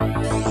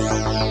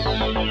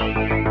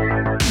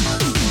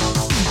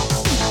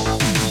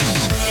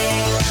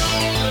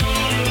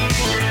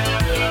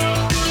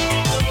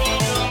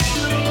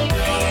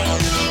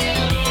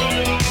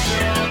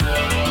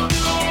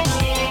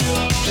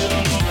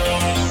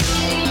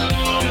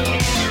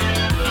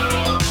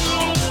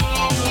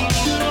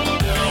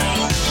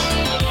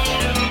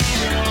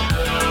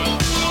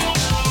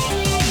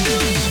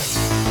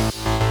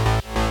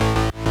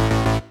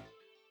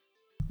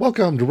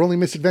Welcome to Rolling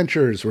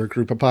Misadventures, where a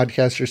group of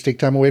podcasters take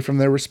time away from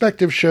their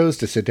respective shows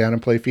to sit down and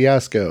play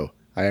Fiasco.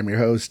 I am your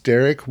host,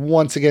 Derek,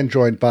 once again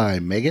joined by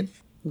Megan.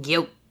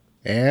 Yep.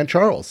 And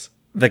Charles.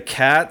 The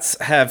cats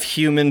have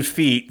human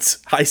feet.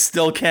 I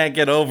still can't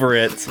get over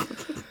it.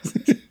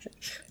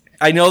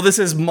 I know this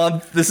is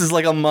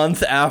like a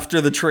month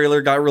after the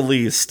trailer got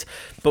released,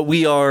 but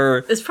we are...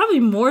 It's probably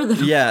more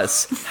than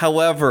Yes.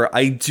 However,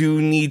 I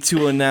do need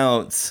to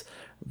announce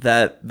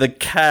that the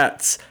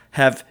cats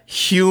have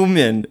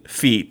human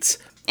feet.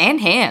 And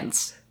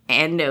hands.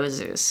 And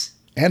noses.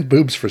 And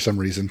boobs for some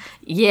reason.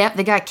 Yep,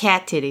 they got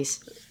cat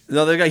titties.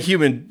 No, they've got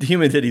human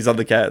titties on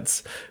the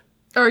cats.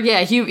 Or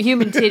yeah,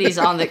 human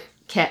titties on the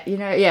cat. You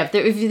know, yeah, if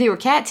they were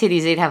cat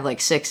titties, they'd have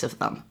like 6 of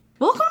them.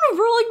 Welcome to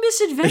Rolling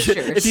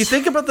Misadventures. If you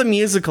think about the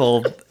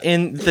musical,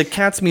 in the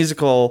Cats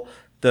musical,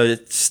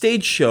 the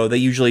stage show, they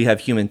usually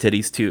have human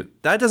titties too.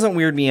 That doesn't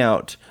weird me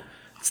out.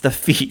 It's the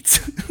feet.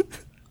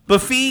 The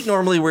feet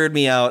normally weird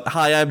me out.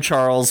 Hi, I'm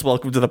Charles.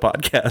 Welcome to the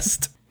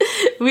podcast.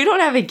 We don't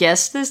have a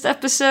guest this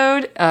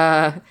episode,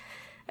 and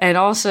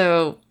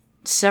also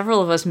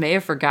several of us may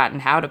have forgotten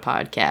how to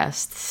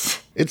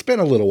podcast. It's been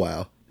a little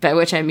while. By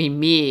which I mean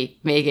me,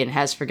 Megan,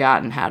 has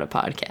forgotten how to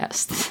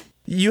podcast.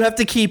 You have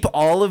to keep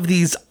all of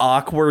these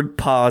awkward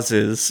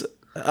pauses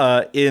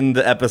in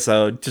the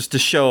episode just to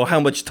show how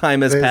much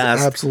time has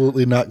passed.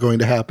 Absolutely not going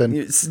to happen.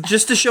 It's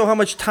just to show how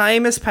much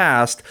time has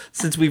passed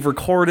since we've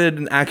recorded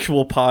an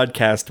actual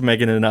podcast,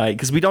 Megan and I,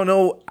 because we don't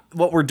know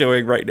what we're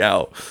doing right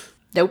now.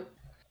 Nope.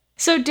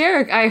 So,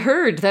 Derek, I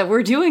heard that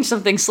we're doing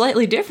something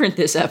slightly different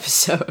this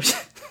episode.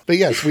 But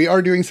yes, we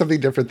are doing something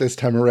different this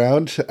time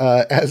around.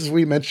 As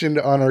we mentioned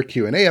on our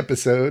Q&A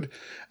episode,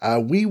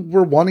 we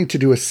were wanting to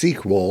do a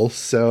sequel,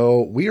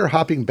 so we are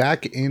hopping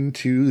back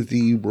into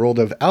the world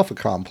of Alpha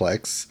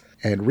Complex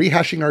and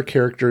rehashing our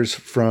characters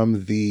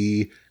from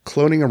the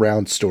Cloning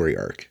Around story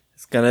arc.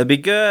 It's gonna be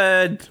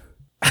good.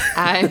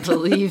 I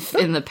believe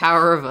in the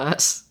power of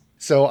us.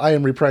 So I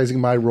am reprising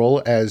my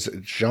role as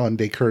Jean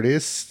de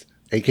Curtis,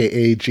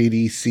 aka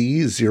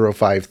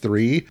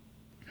JDC-053,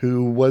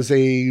 who was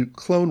a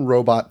clone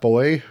robot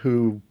boy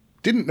who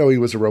didn't know he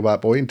was a robot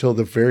boy until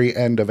the very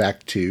end of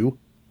Act 2.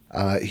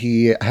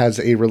 He has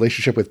a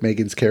relationship with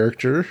Megan's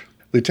character,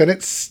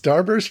 Lieutenant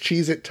Starburst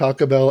Cheez-It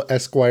Taco Bell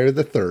Esquire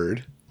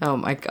III. Oh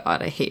my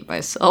god, I hate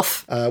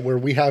myself. Where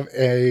we have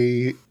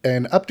an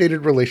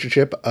updated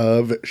relationship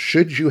of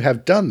should you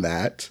have done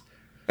that,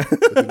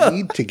 the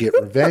need to get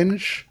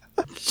revenge.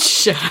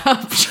 Shut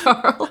up,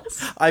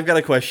 Charles. I've got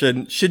a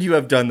question. Should you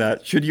have done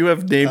that? Should you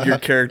have named your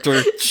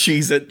character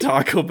Cheez-It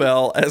Taco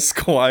Bell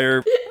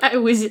Esquire? I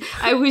was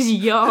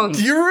young.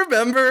 Do you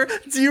remember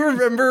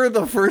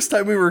the first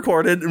time we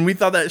recorded and we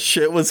thought that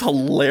shit was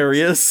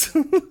hilarious?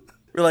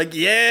 We're like,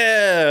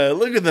 yeah,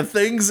 look at the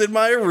things in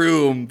my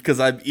room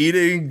because I'm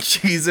eating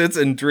Cheez-Its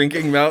and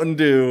drinking Mountain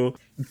Dew.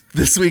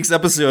 This week's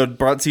episode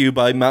brought to you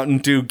by Mountain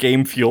Dew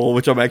Game Fuel,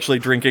 which I'm actually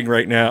drinking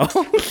right now.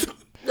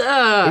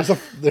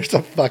 There's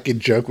a fucking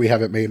joke we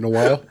haven't made in a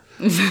while.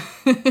 We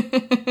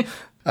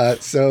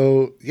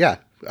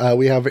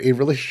have a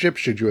relationship,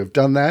 should you have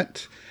done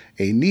that,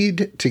 a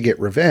need to get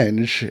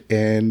revenge,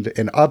 and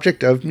an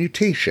object of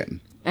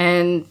mutation.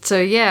 And so,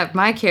 yeah,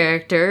 my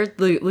character,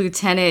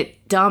 Lieutenant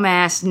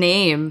Dumbass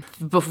Name,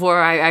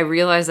 before I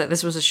realized that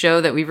this was a show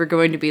that we were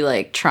going to be,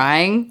 like,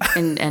 trying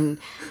and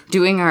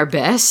doing our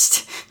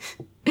best.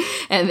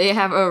 And they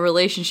have a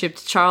relationship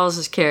to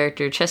Charles's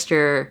character,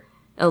 Chester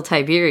L.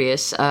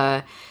 Tiberius,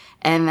 and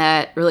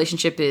that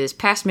relationship is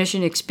past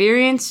mission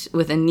experience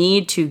with a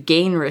need to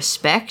gain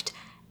respect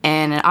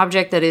and an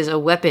object that is a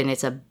weapon.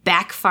 It's a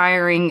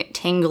backfiring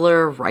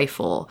Tangler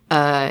rifle,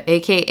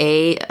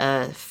 aka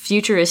a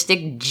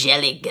futuristic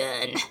jelly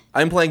gun.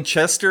 I'm playing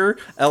Chester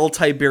L.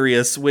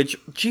 Tiberius, which,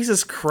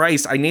 Jesus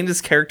Christ, I named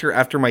this character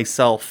after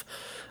myself.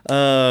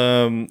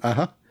 So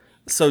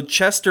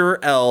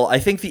Chester L., I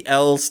think the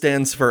L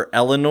stands for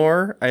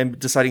Eleanor. I'm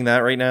deciding that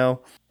right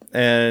now.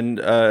 And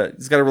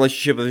he's got a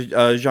relationship with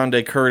Jean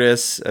de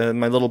Curtis,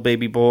 my little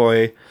baby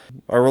boy.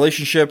 Our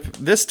relationship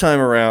this time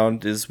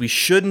around is we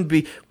shouldn't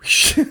be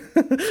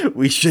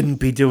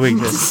doing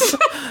this.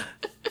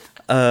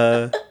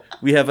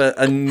 We have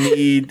a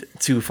need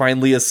to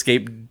finally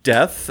escape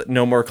death.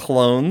 No more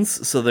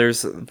clones. So there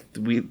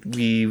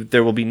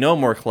will be no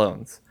more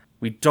clones.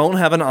 We don't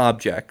have an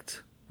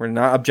object. We're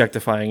not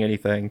objectifying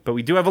anything, but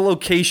we do have a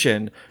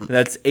location. And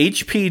that's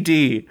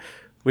HPD.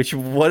 Which,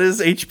 what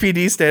does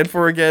HPD stand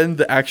for again?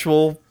 The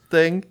actual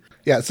thing?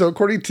 Yeah, so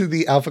according to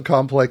the Alpha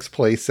Complex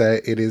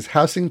playset, it is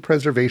housing,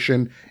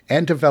 preservation,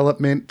 and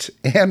development,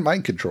 and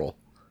mind control.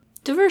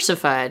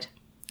 Diversified.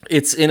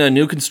 It's in a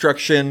new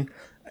construction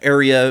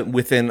area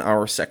within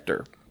our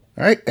sector.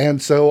 All right,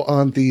 and so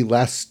on the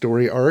last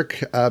story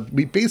arc,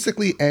 we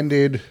basically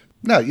ended...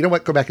 No, you know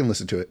what? Go back and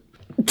listen to it.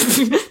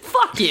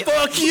 Fuck you.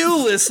 Fuck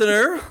you,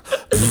 listener.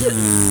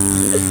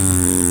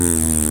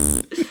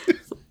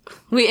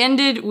 We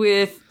ended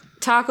with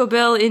Taco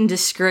Bell in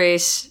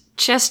disgrace,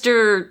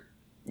 Chester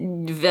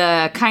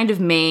kind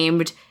of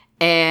maimed,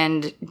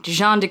 and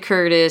Jean de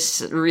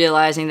Curtis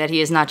realizing that he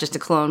is not just a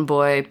clone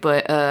boy,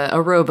 but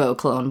a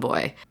robo-clone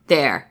boy.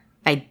 There.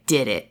 I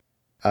did it.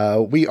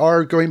 We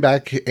are going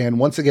back and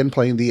once again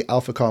playing the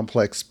Alpha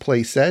Complex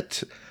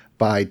playset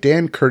by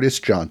Dan Curtis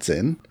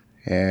Johnson,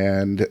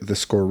 and the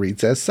score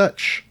reads as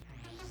such.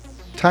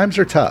 Times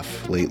are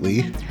tough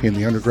lately in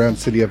the underground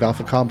city of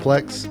Alpha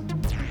Complex.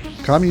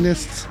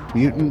 Communists,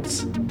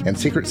 mutants, and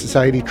secret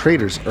society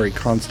traitors are a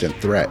constant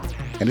threat,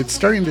 and it's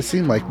starting to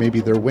seem like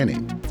maybe they're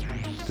winning.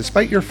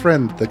 Despite your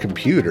friend the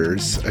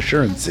computer's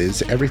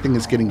assurances everything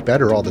is getting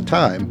better all the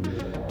time,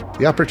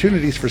 the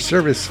opportunities for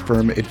service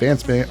firm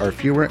advancement are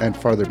fewer and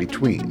farther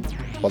between,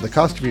 while the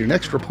cost of your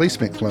next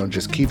replacement clone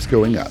just keeps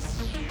going up.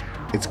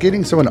 It's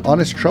getting so an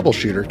honest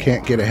troubleshooter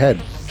can't get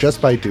ahead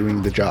just by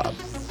doing the job,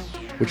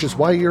 which is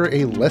why you're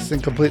a less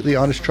than completely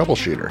honest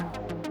troubleshooter.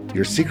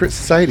 Your secret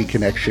society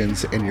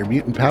connections and your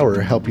mutant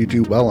power help you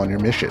do well on your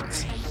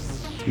missions.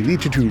 You need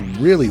to do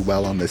really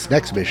well on this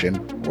next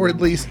mission, or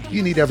at least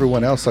you need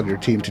everyone else on your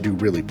team to do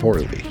really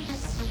poorly.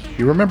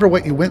 You remember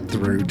what you went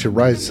through to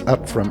rise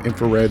up from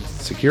infrared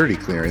security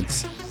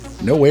clearance.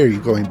 No way are you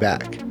going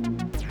back.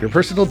 Your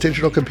personal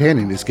digital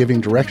companion is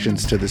giving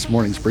directions to this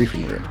morning's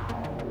briefing room.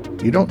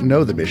 You don't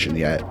know the mission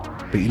yet,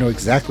 but you know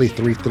exactly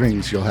 3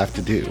 things you'll have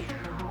to do.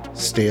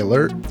 Stay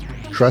alert,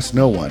 trust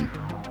no one,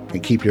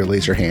 and keep your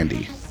laser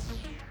handy.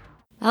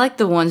 I like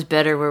the ones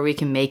better where we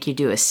can make you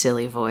do a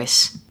silly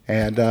voice.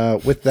 And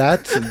with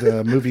that,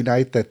 the movie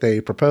night that they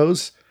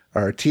propose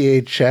are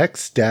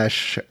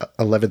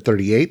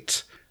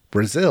THX-1138,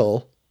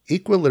 Brazil,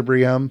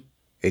 Equilibrium,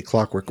 A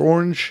Clockwork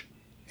Orange,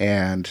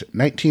 and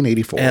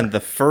 1984. And the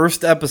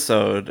first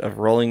episode of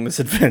Rolling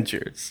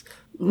Misadventures.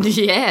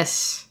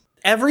 Yes.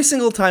 Every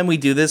single time we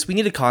do this, we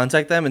need to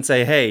contact them and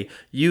say, hey,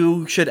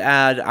 you should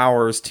add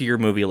ours to your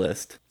movie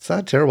list. It's not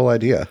a terrible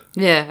idea.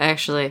 Yeah,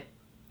 actually.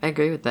 I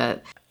agree with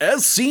that.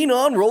 As seen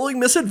on Rolling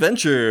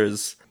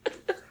Misadventures.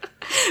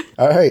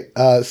 All right.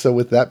 So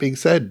with that being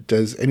said,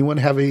 does anyone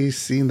have a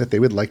scene that they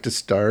would like to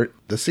start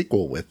the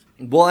sequel with?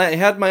 Well, I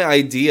had my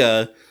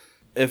idea.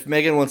 If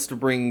Megan wants to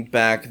bring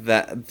back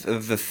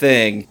the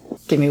thing.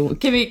 Give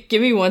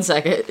me 1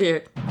 second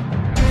here.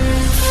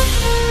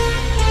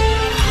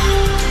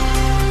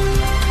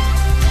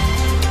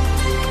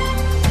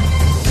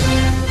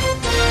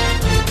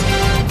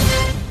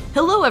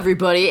 Hello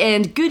everybody,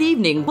 and good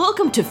evening.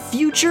 Welcome to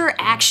Future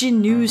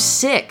Action News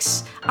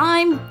 6.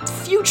 I'm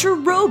Future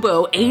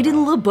Robo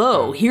Aiden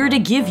LeBeau, here to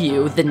give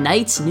you the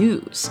night's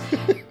news.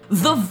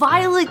 The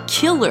Violet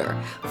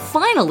Killer,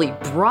 finally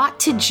brought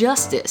to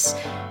justice.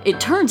 It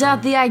turns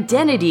out the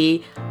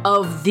identity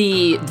of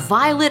the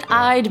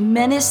violet-eyed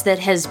menace that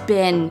has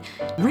been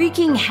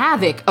wreaking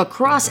havoc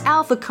across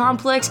Alpha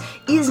Complex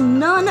is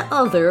none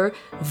other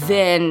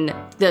than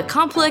the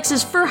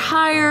Complex's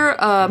for-hire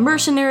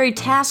mercenary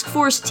task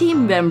force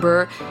team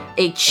member,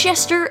 a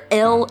Chester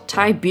L.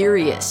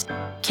 Tiberius.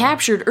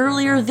 Captured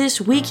earlier this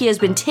week, he has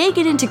been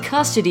taken into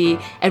custody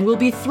and will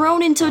be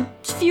thrown into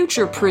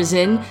future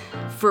prison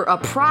for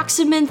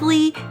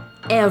approximately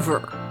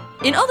ever.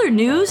 In other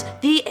news,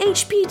 the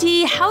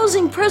HPD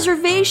Housing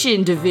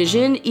Preservation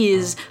Division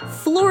is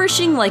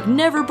flourishing like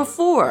never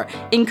before,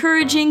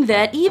 encouraging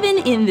that even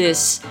in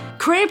this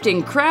cramped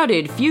and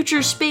crowded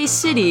future space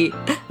city,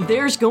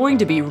 there's going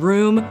to be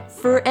room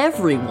for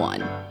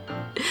everyone.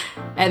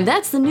 And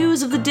that's the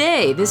news of the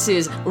day. This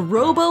is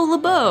Robo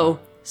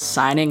LeBeau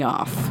signing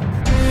off.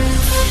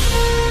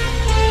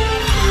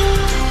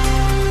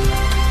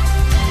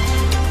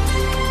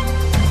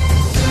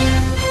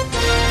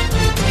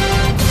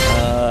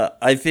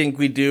 I think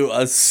we do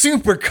a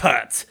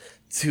supercut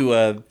to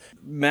a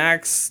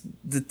max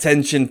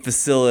detention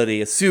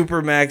facility, a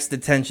super max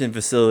detention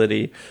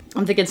facility.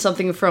 I'm thinking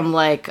something from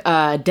like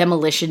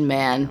Demolition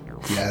Man.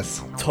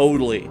 Yes.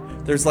 Totally.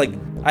 There's like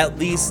at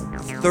least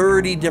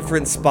 30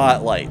 different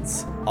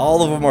spotlights.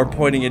 All of them are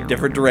pointing in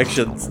different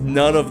directions.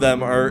 None of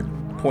them are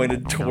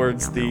pointed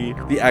towards the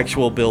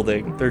actual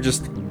building. They're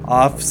just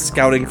off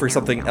scouting for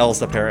something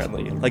else,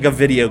 apparently. Like a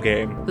video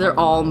game. They're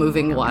all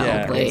moving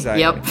wildly. Yeah,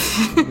 exactly. Yep.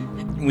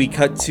 We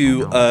cut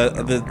to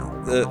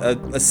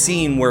a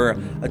scene where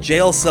a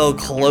jail cell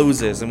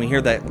closes, and we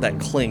hear that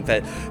clink,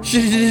 that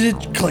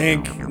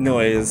clink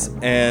noise,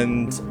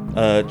 and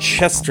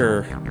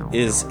Chester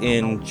is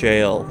in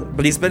jail.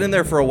 But he's been in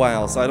there for a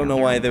while, so I don't know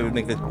why they would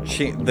make the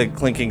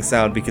clinking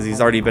sound, because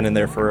he's already been in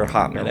there for a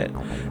hot minute.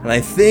 And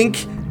I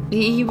think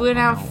he went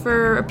out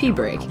for a pee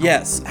break.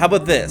 Yes. How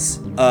about this?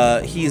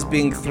 He's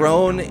being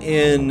thrown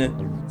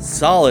in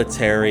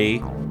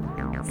solitary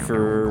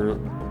for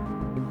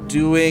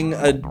doing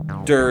a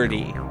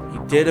dirty. He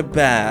did a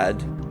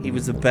bad. He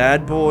was a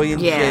bad boy in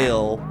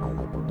jail,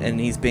 and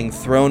he's being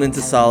thrown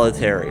into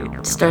solitary.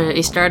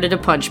 He started a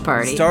punch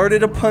party.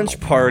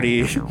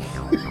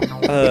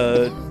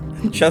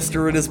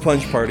 Chester and his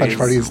punch party. Punch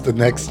Party is the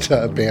next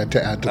band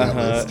to add to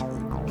that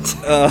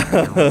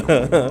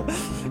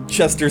list.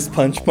 Chester's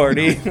punch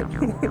party.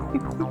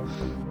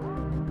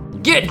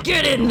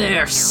 Get in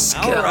there,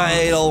 scum.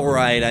 All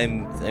right.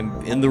 I'm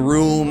in the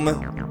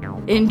room.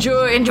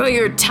 enjoy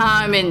your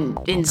time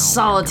in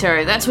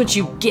solitary. That's what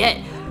you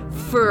get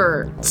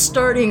for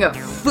starting a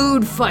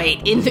food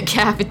fight in the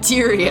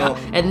cafeteria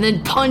and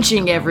then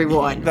punching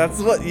everyone.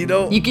 That's what,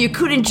 You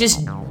couldn't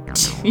just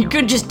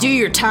do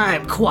your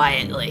time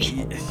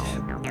quietly.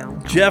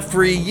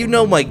 Jeffrey, you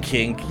know my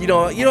kink.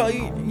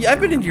 I've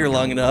been in here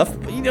long enough.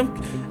 But,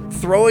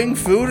 throwing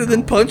food and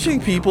then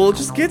punching people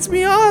just gets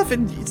me off,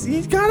 and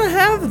you gotta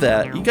have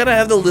that. You gotta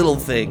have the little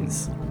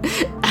things.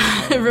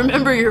 I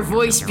remember your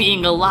voice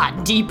being a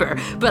lot deeper,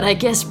 but I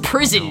guess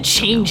prison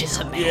changes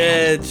a man.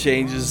 Yeah, it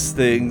changes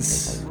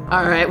things.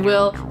 Alright,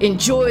 well,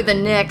 enjoy the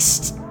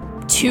next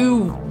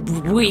 2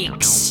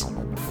 weeks.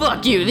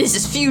 Fuck you, this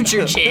is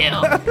future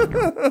jail.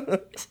 I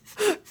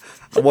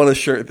want a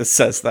shirt that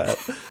says that.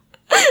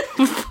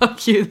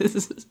 Fuck you, this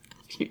is...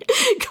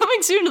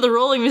 Coming soon to the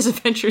Rolling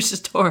Misadventures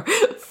store.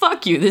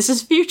 Fuck you, this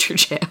is future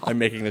jail. I'm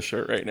making the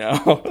shirt right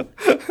now.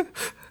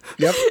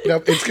 Yep,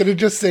 it's going to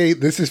just say,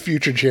 this is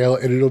future jail,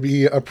 and it'll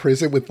be a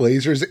prison with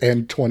lasers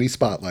and 20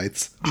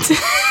 spotlights.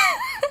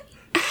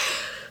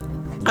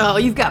 Oh,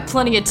 you've got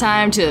plenty of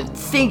time to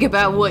think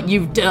about what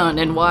you've done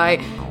and why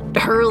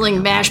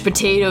hurling mashed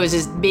potatoes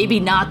is maybe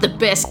not the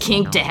best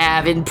kink to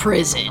have in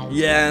prison.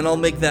 Yeah, and I'll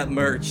make that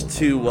merch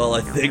too while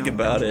I think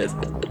about it.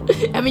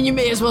 I mean, you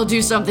may as well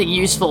do something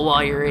useful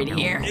while you're in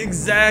here.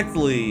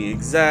 Exactly.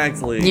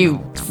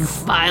 You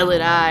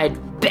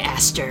violet-eyed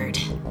bastard.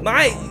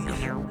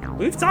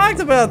 We've talked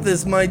about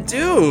this, my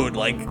dude.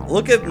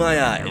 Look at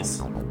my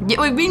eyes.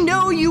 Yeah, we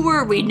know you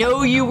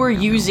were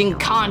using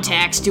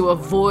contacts to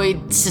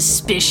avoid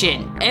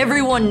suspicion.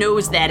 Everyone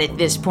knows that at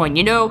this point.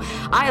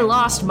 I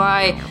lost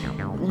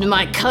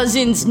my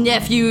cousin's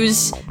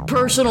nephew's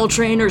personal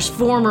trainer's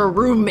former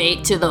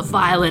roommate to the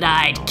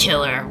violet-eyed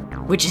killer,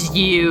 which is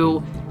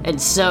you. And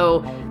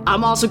so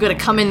I'm also gonna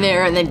come in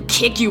there and then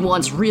kick you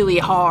once really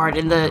hard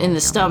in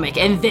the stomach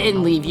and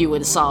then leave you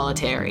in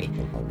solitary.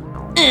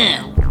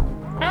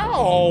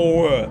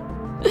 Ow!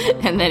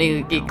 And then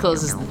he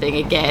closes the thing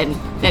again,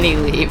 and he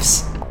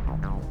leaves.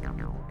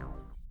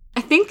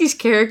 I think these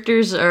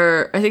characters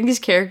are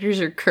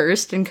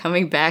cursed, and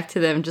coming back to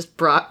them just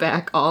brought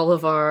back all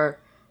of our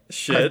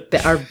shit.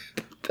 Our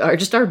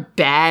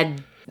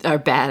bad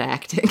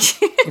acting.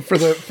 For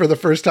the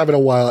first time in a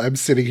while, I'm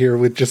sitting here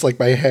with just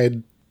my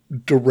head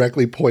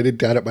directly pointed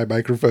down at my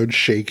microphone,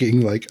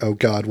 shaking oh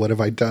God, what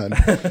have I done?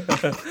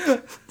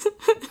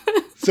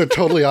 So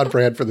totally on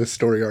brand for this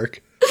story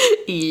arc.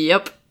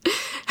 Yep.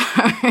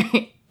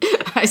 Alright.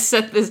 I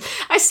set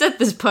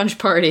this punch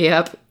party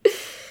up.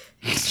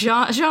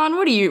 John,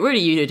 what are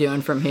you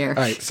doing from here?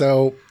 Alright,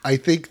 so I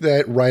think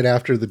that right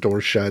after the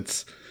door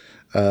shuts,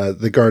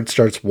 the guard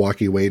starts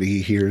walking away and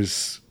he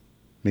hears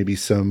maybe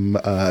some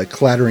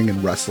clattering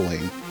and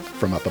rustling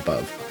from up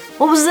above.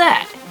 What was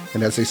that?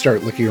 And as they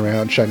start looking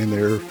around, shining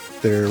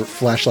their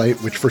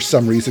flashlight, which for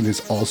some reason is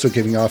also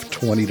giving off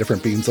 20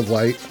 different beams of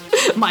light.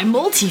 My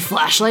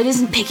multi-flashlight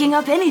isn't picking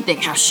up anything.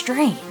 How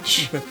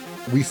strange.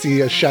 We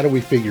see a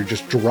shadowy figure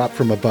just drop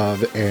from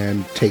above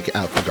and take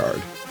out the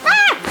guard.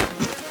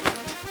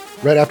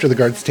 Right after the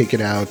guard's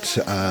taken out,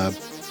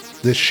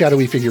 this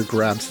shadowy figure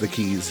grabs the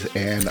keys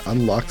and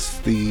unlocks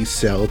the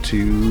cell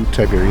to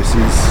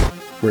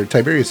where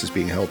Tiberius is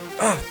being held.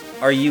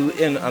 Are you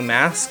in a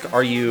mask?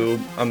 Are you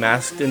a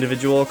masked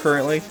individual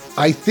currently?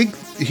 I think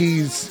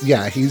he's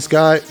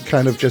got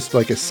kind of just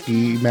a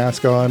ski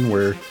mask on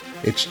where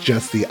it's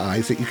just the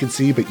eyes that you can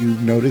see, but you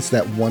notice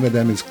that one of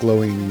them is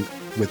glowing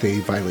with a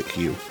violet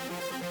hue.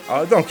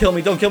 Don't kill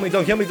me, I don't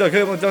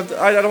want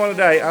to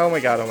die. Oh my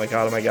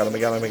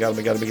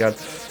god.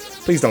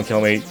 Please don't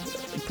kill me.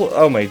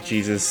 Oh my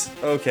Jesus.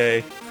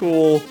 Okay,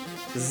 cool.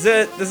 This is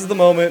it. This is the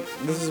moment.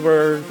 This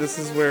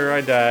is where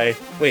I die.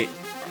 Wait,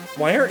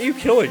 why aren't you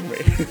killing me?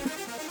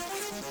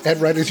 And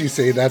right as you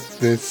say that,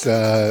 this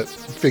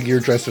figure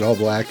dressed in all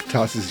black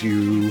tosses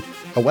you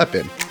a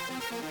weapon.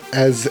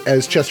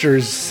 As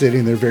Chester's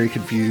sitting there very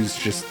confused,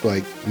 just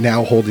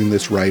now holding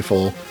this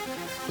rifle,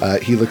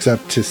 he looks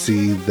up to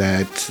see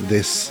that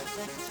this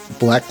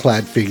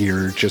black-clad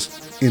figure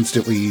just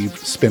instantly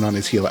spin on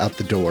his heel out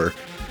the door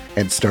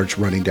and starts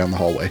running down the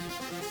hallway.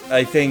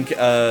 I think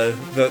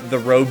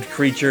the robed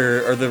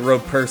creature or the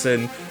robed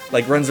person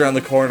runs around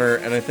the corner,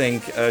 and I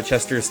think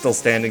Chester is still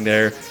standing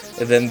there.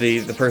 And then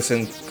the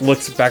person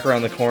looks back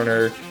around the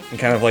corner and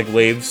kind of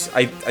waves.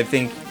 I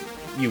think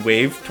you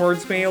wave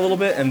towards me a little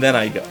bit, and then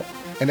I go.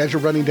 And as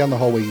you're running down the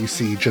hallway, you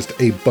see just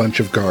a bunch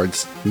of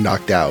guards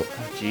knocked out.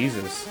 Oh,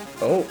 Jesus.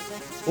 Oh.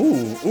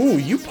 Ooh,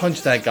 you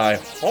punched that guy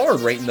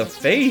hard right in the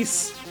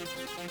face.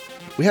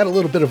 We had a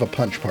little bit of a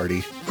punch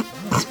party.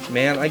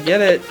 Man, I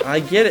get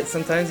it.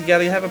 Sometimes you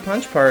gotta have a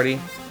punch party.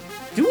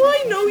 Do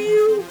I know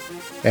you?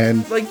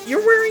 And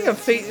you're wearing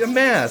a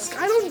mask.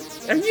 Are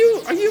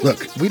you?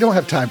 Look, we don't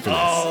have time for this.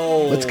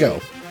 Oh. Let's go.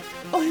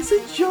 Oh, is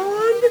it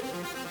John?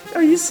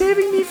 Are you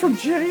saving me from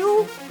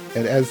jail?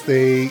 And as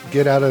they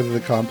get out of the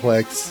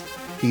complex,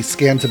 he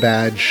scans a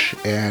badge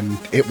and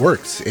it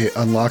works. It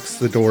unlocks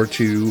the door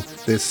to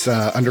this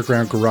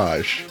underground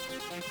garage.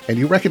 And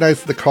you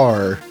recognize the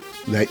car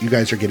that you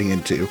guys are getting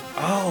into.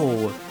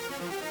 Oh.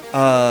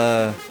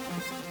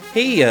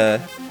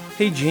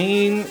 Hey,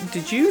 Gene,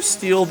 did you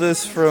steal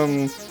this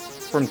from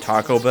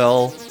Taco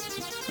Bell?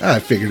 I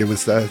figured it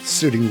was a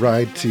suiting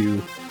ride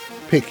to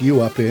pick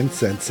you up in,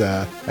 since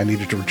I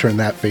needed to return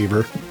that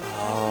favor.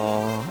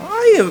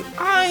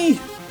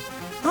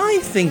 I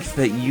think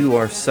that you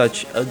are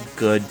such a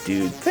good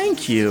dude.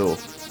 Thank you.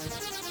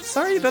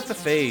 Sorry about the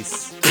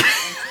face.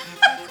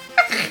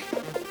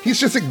 He's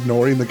just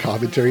ignoring the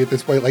commentary at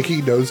this point. Like,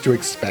 he knows to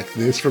expect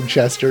this from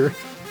Chester,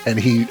 and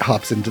he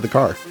hops into the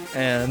car.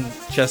 And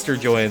Chester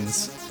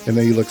joins. And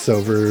then he looks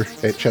over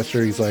at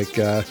Chester. He's like,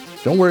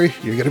 don't worry,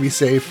 you're going to be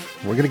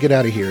safe. We're going to get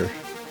out of here.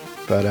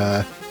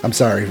 But I'm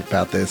sorry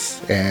about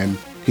this. And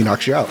he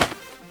knocks you out.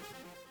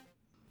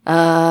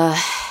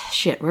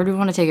 Shit, where do we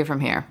want to take it from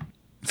here?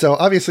 So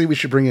obviously we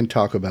should bring in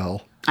Taco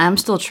Bell. I'm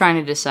still trying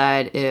to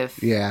decide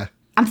if... Yeah.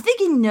 I'm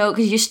thinking no,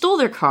 because you stole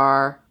their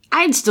car.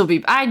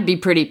 I'd be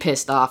pretty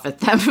pissed off at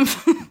them.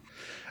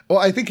 Well,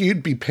 I think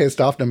you'd be pissed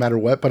off no matter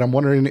what, but I'm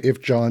wondering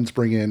if John's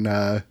bringing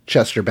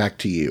Chester back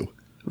to you.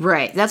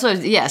 Right. That's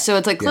what. Yeah. So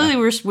it's like clearly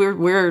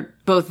we're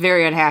both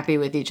very unhappy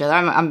with each other.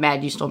 I'm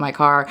mad you stole my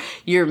car.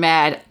 You're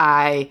mad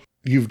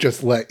You've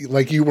just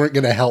you weren't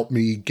going to help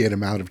me get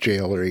him out of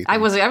jail or anything. I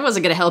wasn't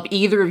going to help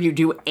either of you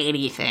do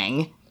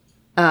anything.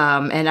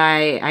 And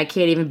I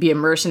can't even be a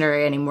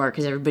mercenary anymore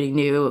because everybody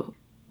knew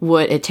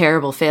what a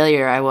terrible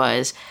failure I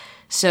was.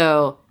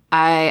 So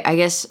I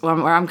guess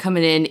where I'm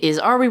coming in is,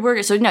 are we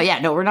working? So no,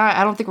 we're not.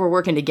 I don't think we're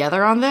working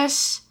together on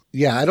this.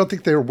 Yeah, I don't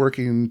think they're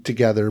working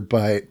together,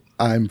 but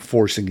I'm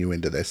forcing you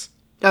into this.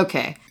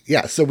 Okay.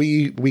 Yeah, so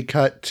we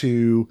cut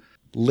to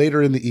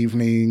later in the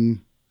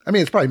evening. I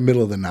mean, it's probably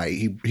middle of the night.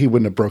 He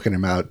wouldn't have broken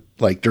him out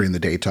like during the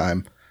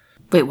daytime.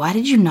 Wait, why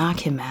did you knock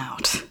him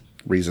out?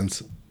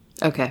 Reasons.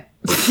 Okay.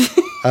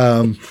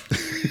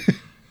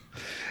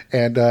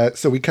 And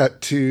so we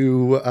cut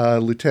to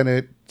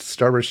Lieutenant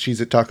Starburst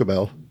Cheese at Taco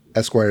Bell,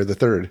 Esquire the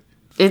Third.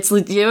 It's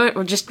we're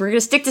gonna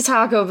stick to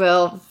Taco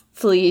Bell,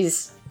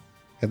 please.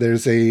 And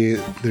there's a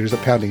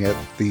pounding at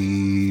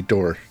the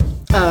door.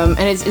 And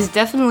it's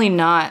definitely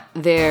not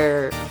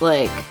their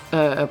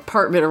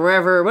apartment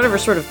or whatever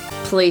sort of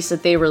place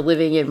that they were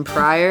living in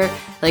prior.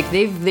 Like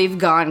they've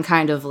gone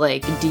kind of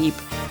like deep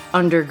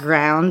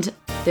underground.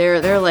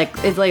 They're like,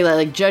 it's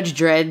like Judge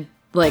Dredd,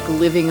 like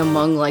living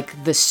among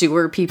like the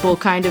sewer people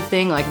kind of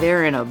thing. Like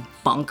they're in a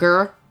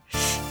bunker.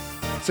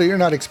 So you're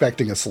not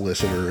expecting a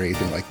solicitor or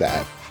anything like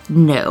that?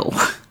 No.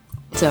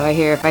 So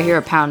if I hear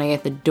a pounding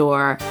at the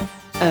door,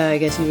 I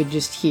guess you would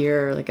just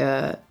hear like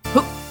a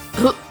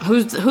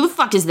who the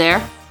fuck is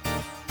there?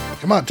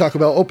 Come on, Taco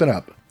Bell, open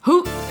up.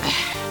 Who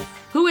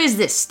is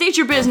this? State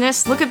your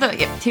business. Look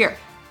at here.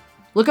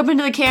 Look up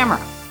into the camera.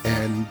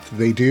 And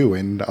they do,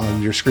 and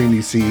on your screen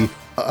you see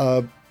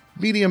a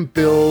medium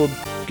build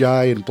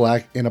guy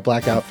in a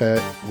black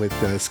outfit with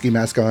a ski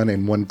mask on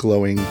and one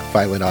glowing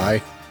violet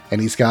eye,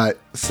 and he's got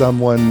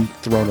someone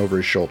thrown over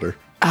his shoulder.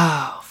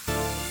 Oh,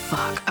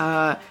 fuck.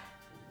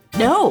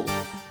 No,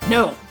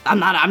 I'm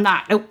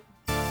not.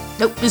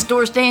 Nope, this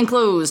door's staying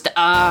closed.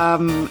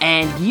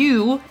 And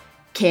you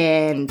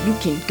can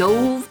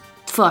go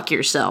fuck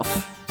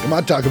yourself. Come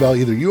on, Taco Bell,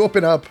 either you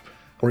open up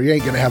or you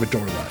ain't gonna have a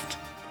door left.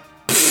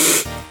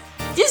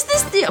 Is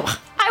this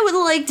I would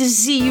like to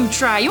see you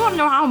try. You want to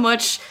know how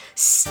much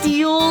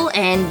steel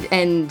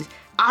and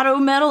auto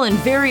metal and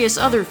various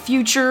other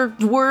future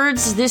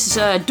words this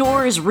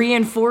door is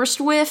reinforced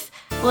with?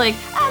 Like,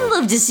 I'd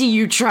love to see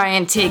you try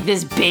and take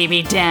this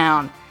baby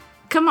down.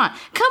 Come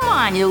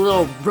on, you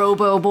little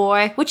robo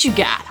boy. What you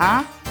got,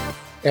 huh?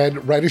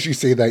 And right as you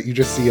say that, you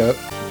just see a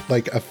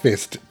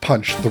fist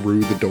punch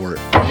through the door.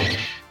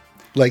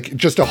 Like,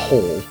 just a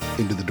hole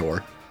into the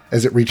door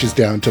as it reaches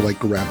down to,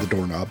 grab the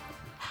doorknob.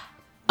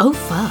 Oh,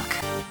 fuck.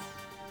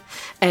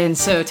 And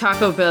so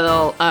Taco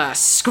Bell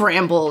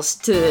scrambles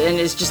and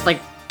is just,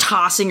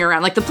 tossing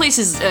around. The place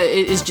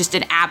is just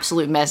an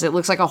absolute mess. It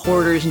looks like a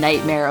hoarder's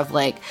nightmare of,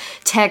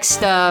 tech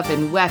stuff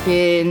and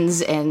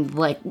weapons and,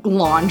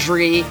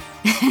 laundry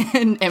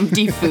and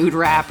empty food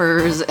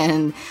wrappers,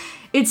 and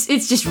it's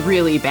just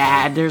really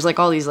bad. There's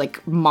all these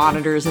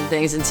monitors and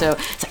things, and so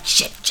it's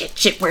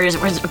shit, where is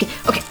it?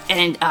 Okay.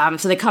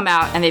 And so they come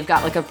out and they've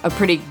got a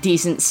pretty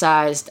decent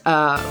sized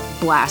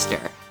blaster.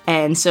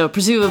 And so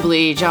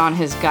presumably John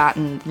has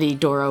gotten the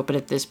door open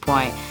at this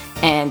point,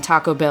 and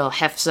Taco Bell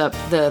hefts up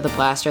the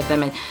blaster at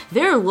them, and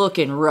they're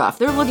looking rough.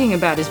 They're looking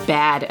about as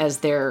bad as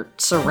their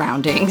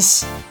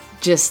surroundings.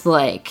 Just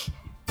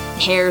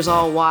hair's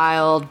all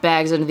wild,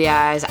 bags under the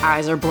eyes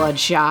are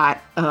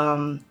bloodshot.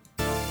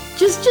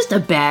 Just a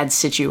bad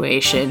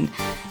situation.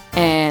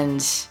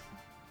 And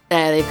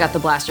they've got the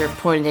blaster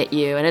pointed at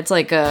you, and it's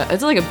like a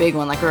big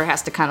one, where it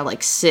has to kind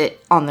of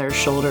sit on their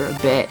shoulder a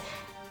bit.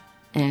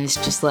 And it's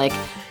just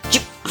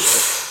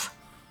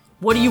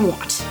what do you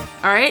want?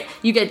 All right?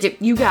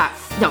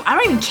 No, I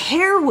don't even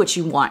care what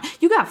you want.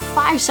 You got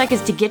 5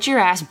 seconds to get your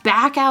ass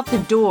back out the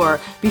door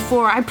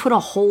before I put a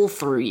hole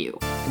through you.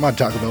 Come on,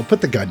 Taco Bell,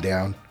 put the gun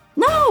down.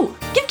 No!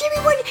 Give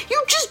me one.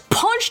 You just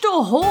punched punched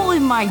a hole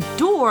in my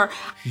door.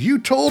 You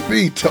told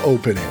me to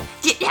open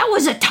it. That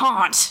was a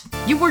taunt.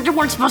 You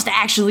weren't supposed to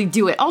actually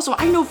do it. Also,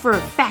 I know for a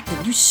fact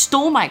that you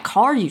stole my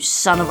car, you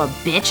son of a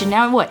bitch. And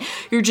now what?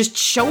 You're just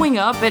showing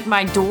up at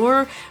my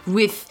door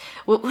with...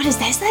 What is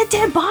that? Is that a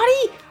dead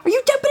body? Are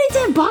you dumping a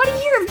dead body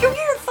here? You're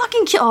here to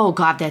fucking kill... Oh,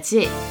 God, that's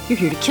it. You're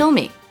here to kill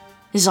me.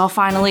 This has all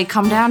finally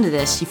come down to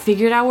this. You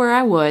figured out where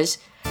I was.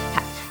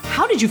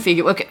 How did you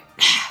figure... Okay.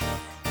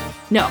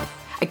 No.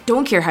 I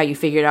don't care how you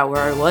figured out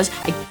where I was.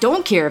 I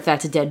don't care if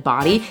that's a dead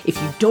body. If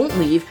you don't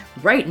leave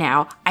right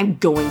now, I'm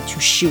going to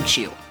shoot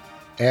you.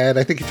 And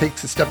I think he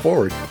takes a step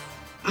forward.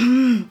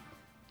 I'm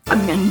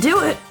gonna do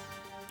it.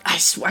 I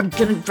swear, I'm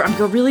gonna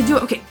really do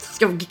it. Okay, let's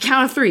go.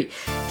 Count of three.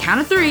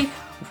 Count of three.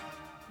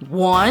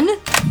 1,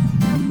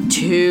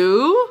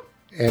 2.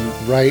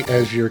 And right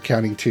as you're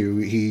counting 2,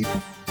 he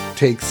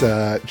takes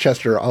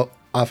Chester off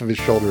of his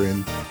shoulder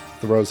and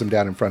throws him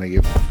down in front of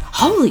you.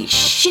 Holy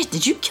shit,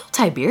 did you kill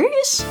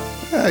Tiberius?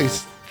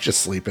 He's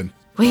just sleeping.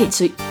 Wait,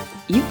 so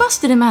you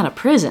busted him out of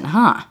prison,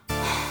 huh?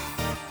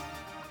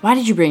 Why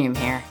did you bring him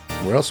here?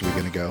 Where else are we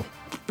gonna go?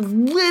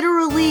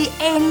 Literally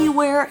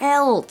anywhere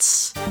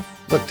else.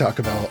 Look,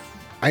 Taco Bell,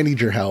 I need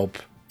your help.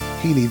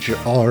 He needs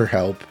all our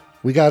help.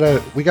 We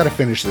gotta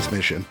finish this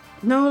mission.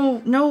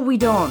 No, we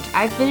don't.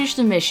 I finished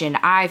the mission.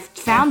 I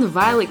found the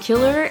Violet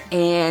Killer,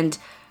 and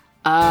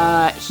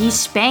he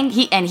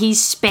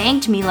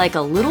spanked me like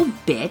a little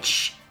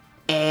bitch,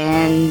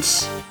 and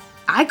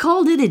I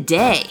called it a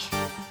day.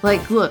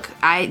 Like, look,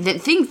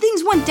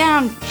 things went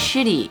down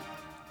shitty,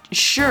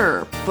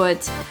 sure,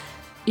 but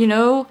you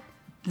know,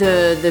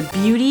 the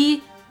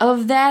beauty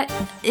of that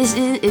is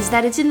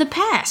that it's in the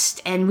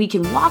past, and we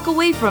can walk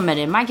away from it.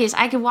 In my case,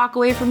 I can walk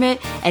away from it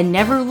and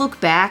never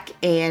look back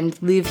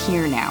and live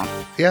here now.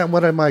 Yeah,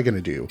 what am I gonna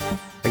do?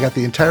 I got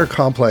the entire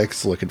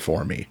complex looking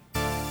for me.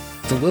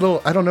 It's a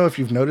little, I don't know if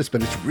you've noticed,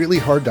 but it's really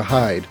hard to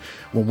hide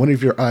when one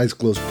of your eyes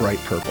glows bright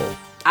purple.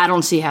 I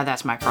don't see how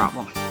that's my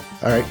problem.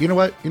 All right, you know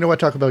what,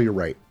 Taco Bell, you're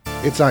right.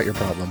 It's not your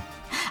problem.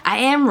 I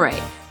am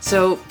right.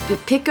 So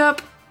pick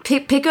up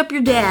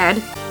your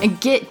dad and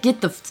get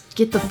the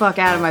fuck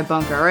out of my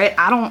bunker, all right?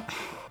 I don't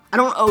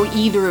owe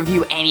either of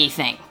you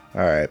anything.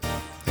 All right.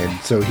 And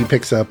so he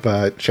picks up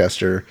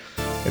Chester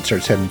and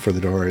starts heading for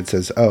the door and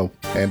says, "Oh,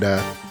 and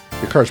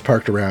your car's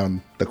parked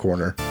around the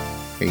corner."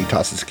 And he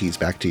tosses the keys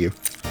back to you.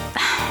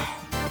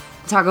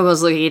 Taco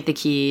Bell's looking at the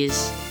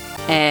keys,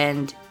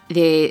 and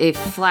they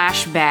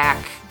flash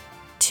back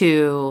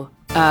to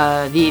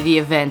the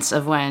events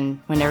of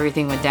when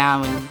everything went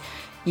down, when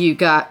you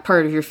got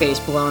part of your face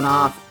blown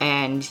off,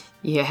 and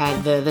you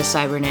had the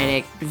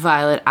cybernetic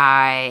violet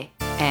eye,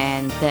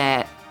 and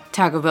that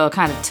Taco Bell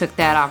kind of took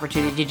that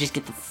opportunity to just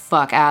get the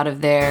fuck out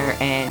of there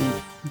and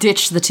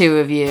ditch the two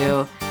of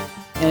you.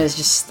 And it's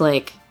just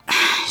like,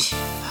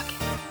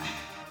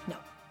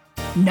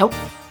 nope,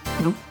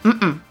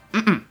 mm-mm.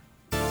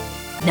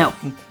 No,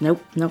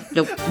 nope. No.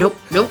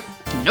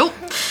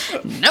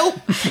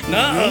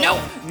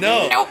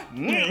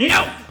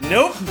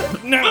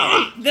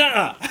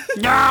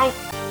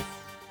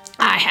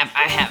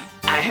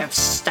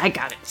 I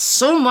got it.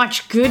 So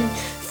much good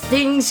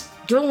things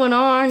going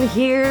on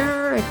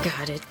here. I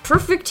got it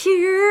perfect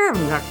here.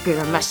 I'm not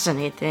gonna mess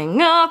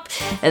anything up.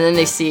 And then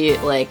they see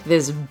like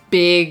this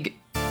big,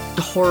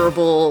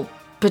 horrible,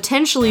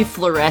 potentially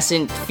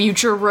fluorescent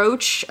future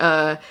roach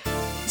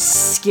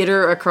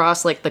skitter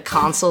across like the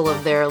console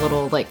of their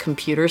little like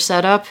computer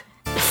setup.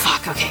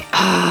 Fuck, okay.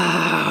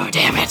 Oh,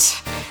 damn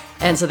it.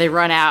 And so they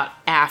run out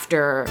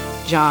after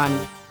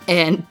John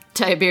and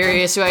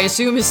Tiberius, who I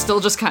assume is still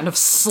just kind of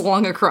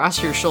slung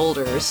across your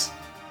shoulders.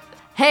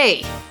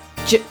 Hey,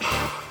 Johnny?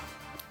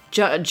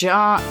 Joe.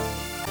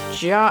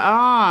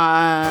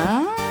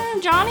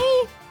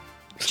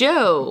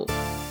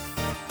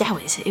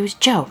 It was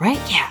Joe,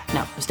 right? Yeah,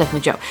 no, it was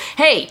definitely Joe.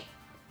 Hey,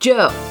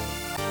 Joe.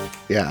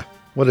 Yeah,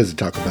 what is it,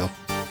 Taco Bell?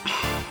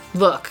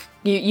 Look,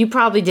 you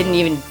probably didn't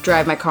even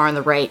drive my car in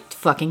the right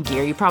fucking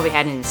gear. You probably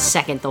had it in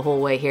second the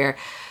whole way here.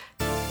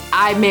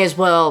 I may as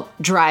well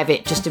drive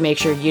it just to make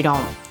sure you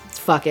don't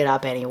fuck it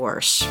up any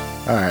worse.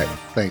 All right,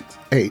 thanks.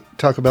 Hey,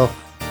 Taco Bell,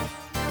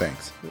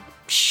 thanks.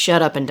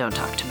 Shut up and don't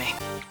talk to me.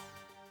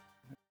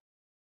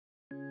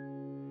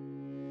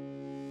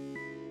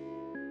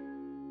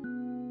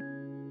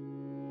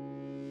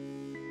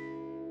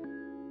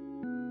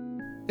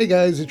 Hey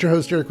guys, it's your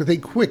host Eric with a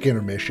quick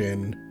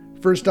intermission.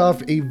 First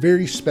off, a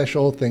very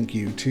special thank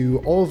you to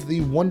all of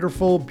the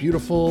wonderful,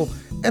 beautiful,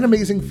 and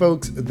amazing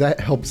folks that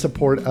help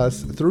support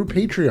us through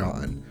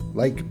Patreon,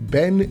 like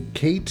Ben,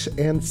 Kate,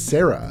 and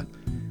Sarah.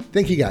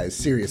 Thank you guys,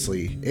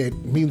 seriously. It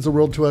means the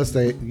world to us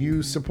that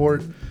you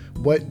support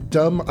what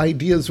dumb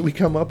ideas we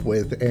come up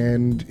with,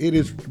 and it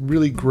is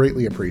really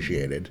greatly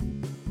appreciated.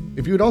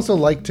 If you would also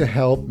like to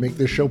help make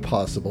this show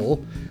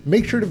possible,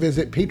 make sure to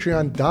visit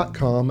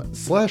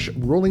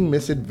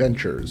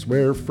patreon.com/rollingmissadventures,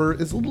 where for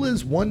as little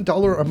as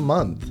 $1 a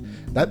month,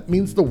 that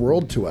means the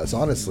world to us,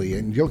 honestly,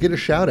 and you'll get a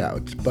shout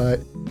out.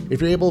 But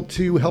if you're able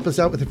to help us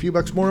out with a few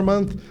bucks more a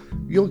month,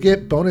 you'll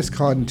get bonus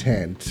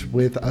content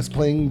with us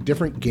playing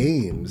different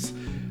games,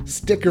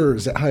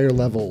 stickers at higher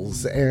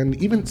levels, and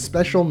even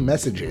special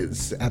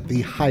messages at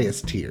the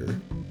highest tier.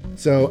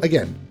 So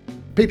again,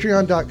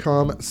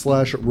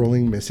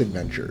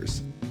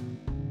 patreon.com/rollingmissadventures.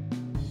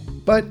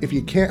 But if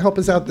you can't help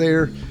us out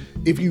there,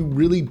 if you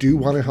really do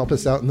want to help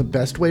us out in the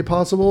best way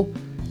possible,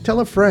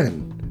 tell a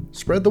friend.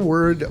 Spread the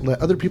word,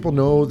 let other people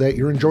know that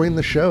you're enjoying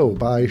the show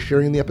by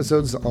sharing the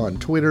episodes on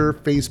Twitter,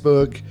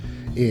 Facebook,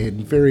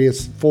 in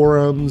various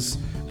forums,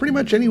 pretty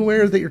much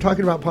anywhere that you're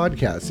talking about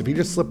podcasts. If you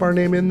just slip our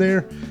name in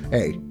there,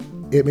 hey,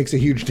 it makes a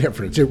huge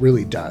difference. It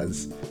really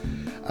does.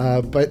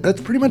 But that's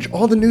pretty much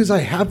all the news I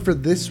have for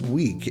this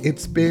week.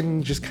 It's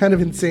been just kind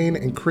of insane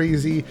and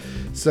crazy,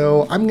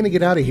 so I'm going to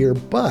get out of here,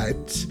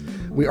 but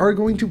we are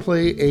going to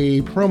play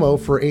a promo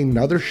for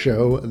another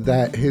show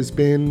that has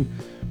been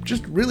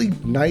just really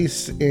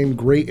nice and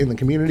great in the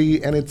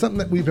community, and it's something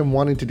that we've been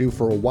wanting to do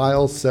for a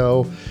while,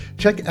 so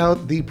check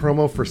out the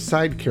promo for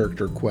Side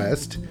Character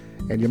Quest,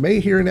 and you may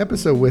hear an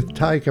episode with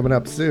Ty coming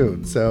up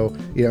soon, so,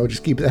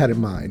 just keep that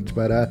in mind.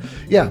 But,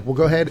 yeah, we'll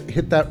go ahead,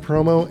 hit that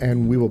promo,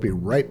 and we will be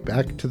right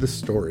back to the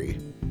story.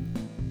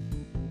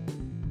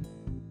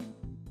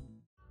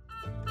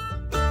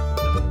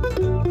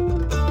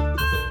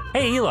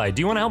 Hey Eli,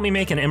 do you want to help me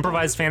make an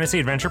improvised fantasy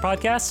adventure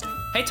podcast?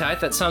 Hey Ty,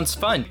 that sounds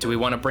fun. Do we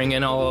want to bring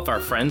in all of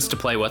our friends to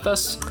play with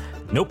us?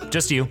 Nope,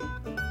 just you.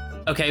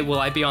 Okay, will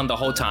I be on the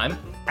whole time?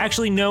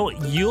 Actually, no,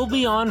 you'll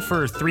be on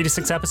for 3 to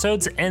 6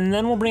 episodes, and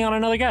then we'll bring on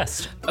another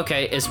guest.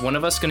 Okay, is one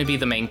of us going to be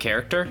the main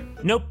character?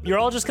 Nope, you're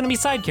all just going to be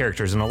side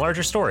characters in a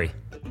larger story.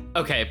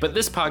 Okay, but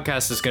this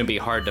podcast is going to be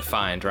hard to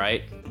find,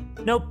 right?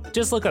 Nope,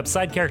 just look up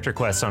Side Character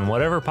Quest on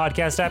whatever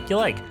podcast app you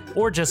like,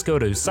 or just go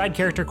to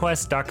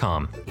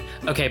sidecharacterquest.com.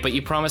 Okay, but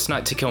you promise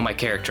not to kill my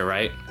character,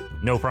 right?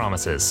 No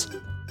promises.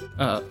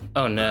 Oh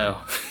no.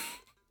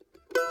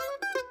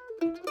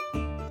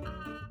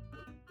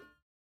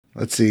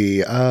 Let's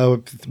see,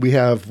 we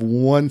have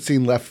one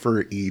scene left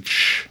for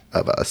each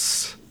of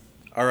us.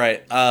 All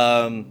right.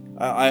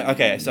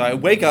 Okay. So I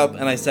wake up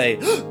and I say,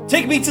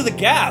 "Take me to the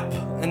Gap,"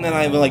 and then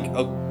I'm like,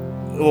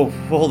 "Oh,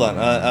 hold on.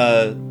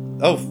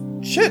 Oh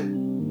shit,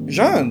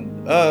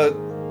 Jean.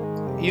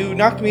 You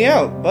knocked me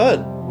out,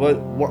 bud. What?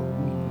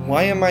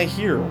 Why am I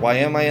here? Why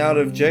am I out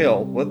of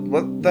jail?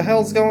 What the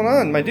hell's going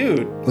on, my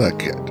dude?"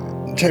 Look,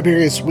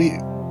 Tiberius, we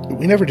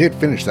never did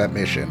finish that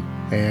mission,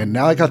 and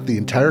now I got the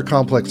entire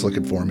complex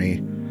looking for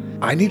me.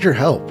 I need your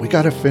help. We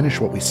gotta finish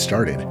what we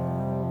started.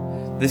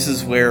 This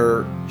is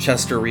where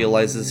Chester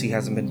realizes he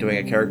hasn't been doing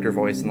a character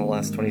voice in the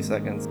last 20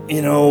 seconds.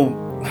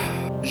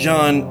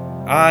 Jean,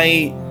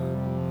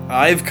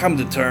 I've come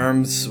to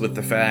terms with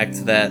the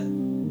fact that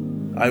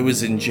I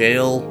was in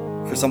jail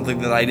for something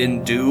that I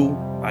didn't do.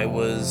 I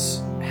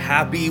was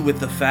happy with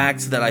the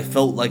fact that I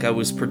felt like I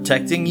was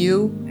protecting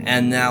you,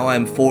 and now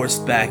I'm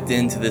forced back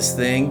into this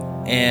thing,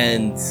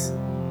 and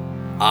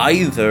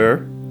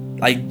either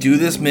I do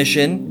this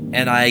mission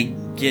and I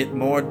get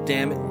more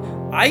damage.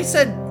 I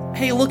said,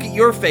 hey, look at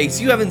your face.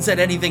 You haven't said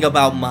anything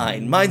about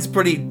mine. Mine's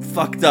pretty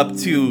fucked up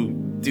too,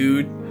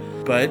 dude.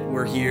 But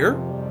we're here.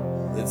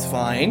 It's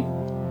fine.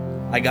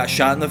 I got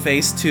shot in the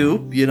face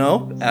too,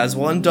 as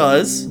one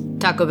does.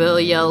 Taco Bell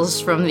yells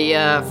from the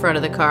front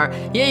of the car,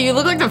 "Yeah, you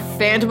look like the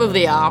Phantom of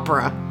the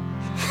Opera."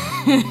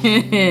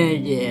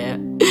 Yeah.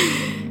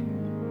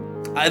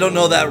 I don't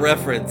know that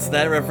reference.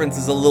 That reference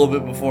is a little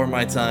bit before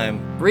my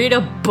time. Read a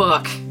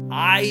book.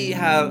 I'm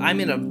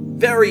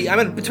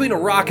between a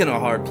rock and a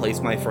hard place,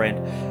 my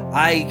friend.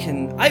 I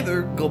can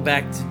either go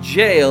back to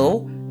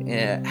jail,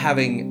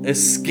 having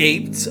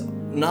escaped,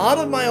 not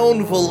of my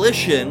own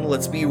volition,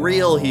 let's be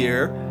real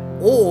here,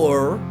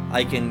 or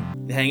I can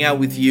hang out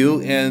with you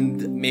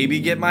and maybe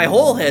get my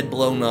whole head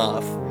blown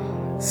off.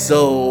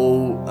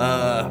 So,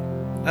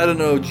 I don't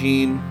know,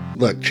 Gene.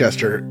 Look,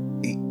 Chester,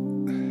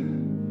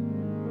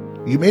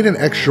 you made an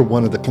extra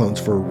one of the clones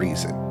for a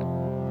reason,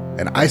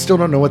 and I still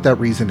don't know what that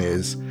reason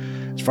is.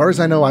 As far as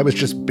I know, I was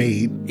just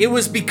bait. It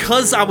was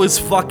because I was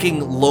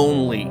fucking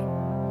lonely.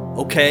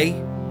 Okay?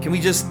 Can we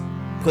just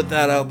put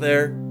that out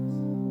there?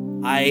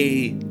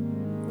 I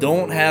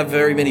don't have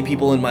very many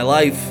people in my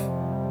life.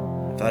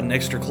 I thought an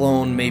extra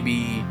clone may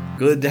be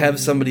good to have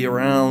somebody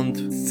around.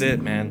 That's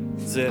it, man.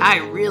 That's it. I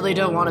really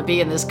don't want to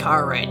be in this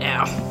car right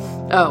now.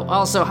 Oh,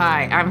 also,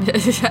 hi.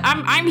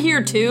 I'm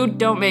here too.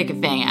 Don't make a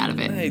thing out of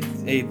it.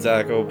 Hey,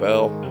 Taco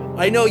Bell.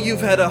 I know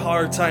you've had a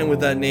hard time with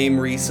that name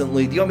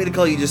recently. Do you want me to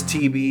call you just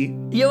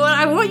TB? You know what?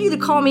 I want you to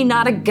call me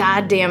not a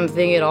goddamn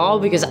thing at all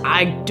because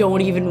I don't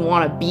even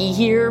want to be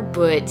here,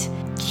 but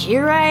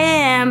here I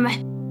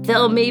am.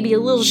 Felt maybe a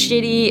little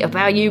shitty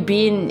about you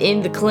being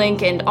in the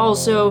clink, and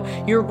also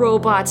your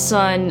robot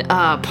son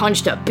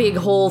punched a big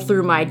hole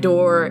through my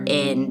door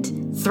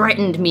and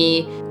threatened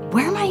me.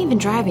 Where am I even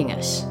driving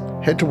us?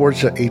 Head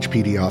towards the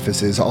HPD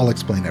offices. I'll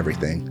explain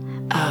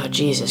everything. Oh,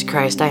 Jesus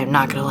Christ, I am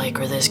not gonna like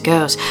where this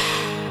goes.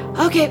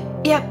 Okay,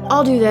 yep,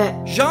 I'll do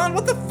that. Jean,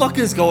 what the fuck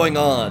is going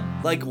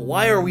on? Like,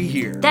 why are we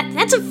here?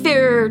 That's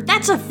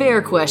a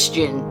fair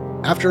question.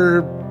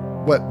 After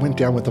what went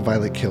down with the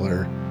Violet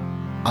Killer,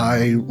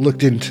 I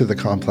looked into the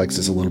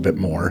complexes a little bit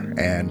more,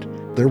 and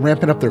they're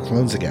ramping up their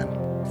clones again.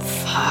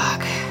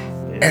 Fuck.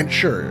 And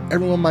sure,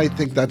 everyone might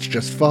think that's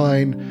just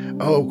fine.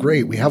 Oh,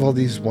 great, we have all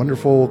these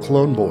wonderful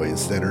clone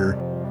boys that are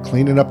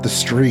cleaning up the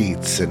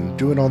streets and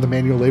doing all the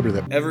manual labor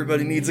that...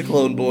 Everybody needs a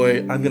clone boy.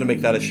 I'm gonna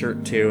make that a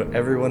shirt too.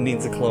 Everyone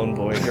needs a clone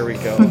boy. Here we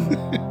go.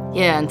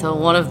 Yeah, until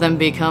one of them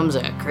becomes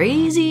a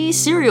crazy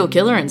serial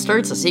killer and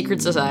starts a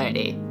secret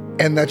society.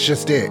 And that's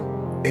just it.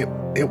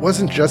 It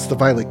wasn't just the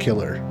Violet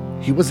Killer.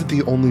 He wasn't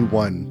the only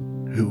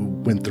one who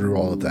went through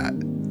all of that.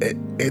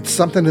 It's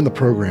something in the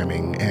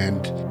programming,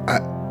 and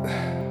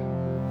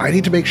I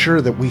need to make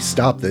sure that we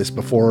stop this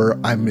before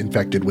I'm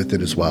infected with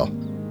it as well.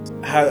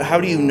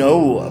 How do you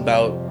know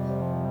about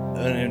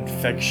an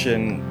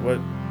infection?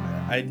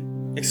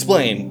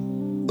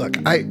 Explain. Look,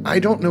 I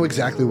don't know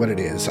exactly what it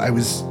is.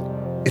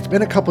 It's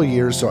been a couple of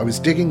years, so I was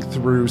digging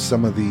through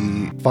some of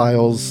the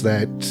files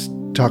that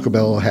Taco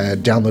Bell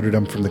had downloaded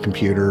them from the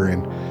computer,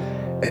 and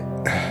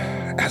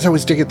as I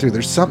was digging through,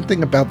 there's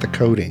something about the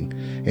coding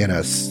in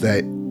us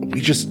that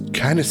we just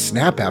kind of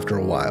snap after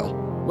a while.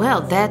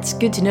 Well, that's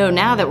good to know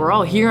now that we're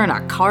all here in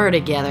a car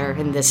together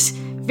in this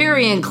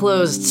very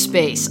enclosed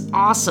space.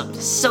 Awesome.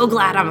 So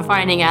glad I'm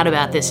finding out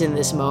about this in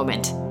this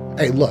moment.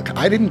 Hey, look,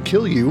 I didn't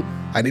kill you.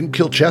 I didn't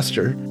kill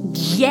Chester.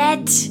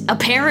 Yet,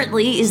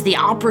 apparently, is the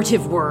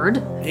operative word.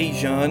 Hey,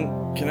 Jean,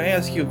 can I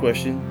ask you a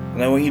question?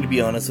 And I want you to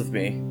be honest with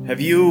me.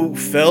 Have you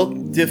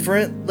felt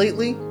different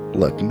lately?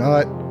 Look,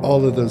 not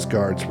all of those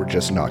guards were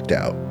just knocked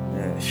out.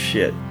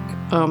 Shit.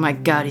 Oh my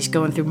god, he's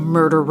going through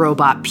murder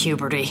robot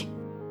puberty.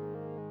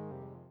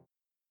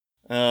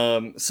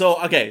 So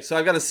I've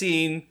got a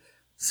scene.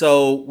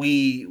 So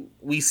we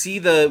see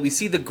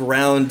the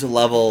ground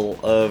level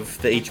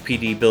of the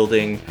HPD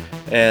building,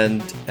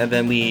 and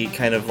then we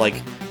kind of like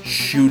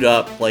shoot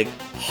up like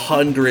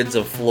hundreds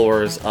of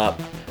floors up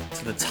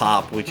to the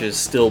top, which is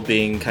still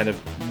being kind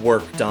of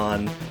worked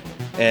on.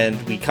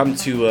 And we come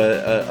to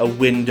a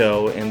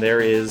window, and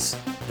there is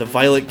the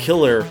Violet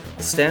Killer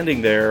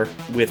standing there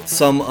with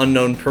some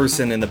unknown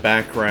person in the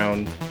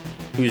background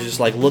who's just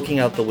like looking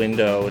out the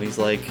window, and he's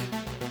like,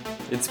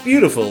 "It's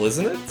beautiful,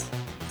 isn't it?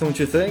 Don't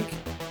you think?"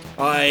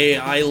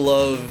 I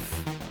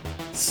love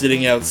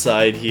sitting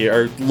outside here,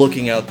 or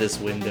looking out this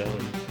window,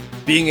 and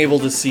being able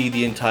to see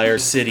the entire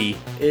city.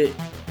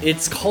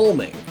 It's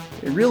calming.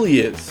 It really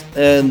is.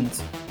 And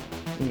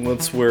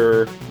once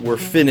we're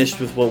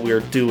finished with what we're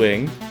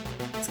doing,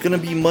 it's gonna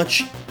be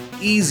much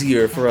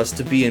easier for us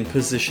to be in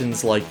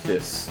positions like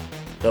this.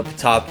 Up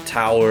top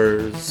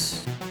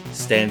towers,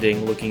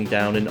 standing, looking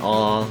down in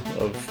awe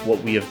of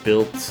what we have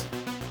built.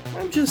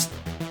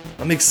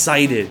 I'm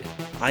excited.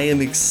 I am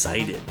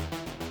excited.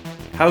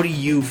 How do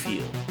you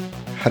feel?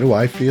 How do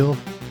I feel?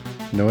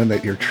 Knowing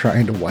that you're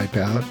trying to wipe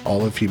out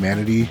all of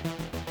humanity,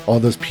 all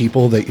those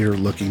people that you're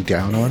looking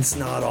down on? It's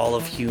not all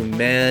of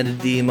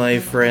humanity, my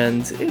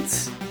friend.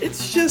 It's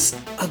just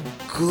a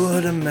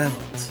good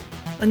amount.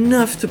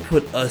 Enough to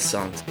put us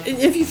on.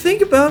 If you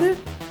think about it,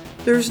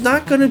 there's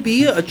not gonna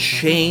be a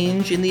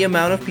change in the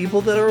amount of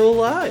people that are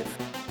alive.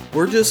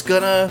 We're just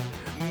gonna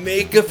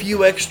make a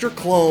few extra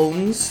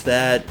clones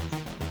that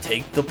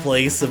take the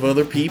place of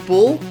other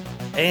people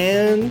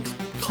and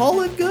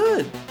call it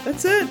good.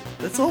 That's it.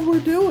 That's all we're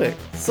doing.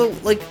 So,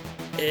 like,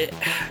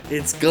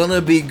 it's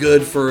gonna be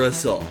good for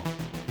us all.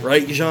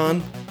 Right,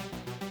 Jean?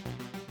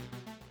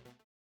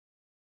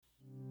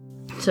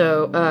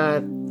 So,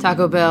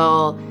 Taco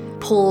Bell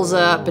pulls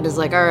up and is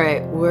like, "All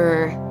right,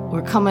 we're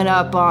coming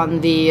up on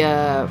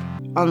the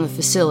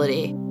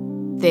facility."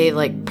 They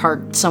like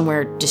parked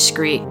somewhere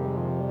discreet,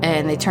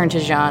 and they turn to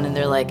Jean and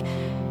they're like,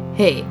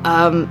 "Hey,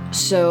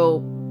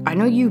 so I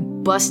know you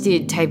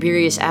busted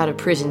Tiberius out of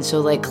prison,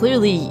 so like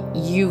clearly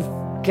you've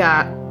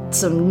got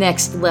some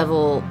next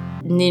level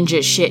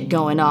ninja shit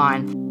going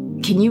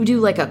on. Can you do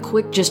like a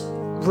quick just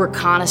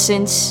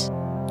reconnaissance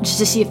just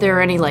to see if there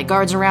are any like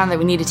guards around that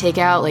we need to take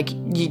out,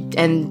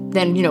 and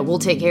then we'll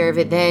take care of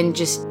it then."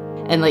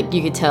 And like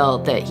you could tell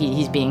that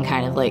he's being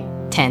kind of like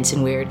tense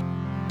and weird.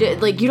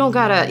 Like you don't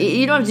have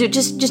to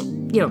just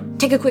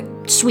take a quick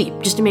sweep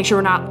just to make sure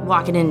we're not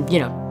walking in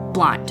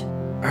blind.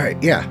 All right,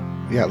 yeah.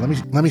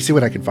 Let me see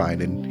what I can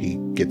find. And he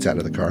gets out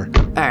of the car.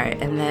 All right,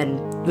 and then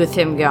with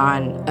him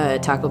gone,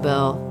 Taco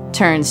Bell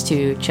turns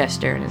to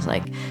Chester and is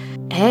like,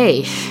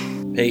 "Hey,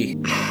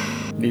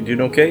 you doing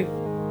okay?"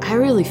 I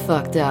really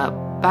fucked up.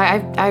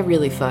 I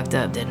really fucked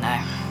up, didn't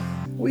I?"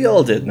 We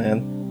all did,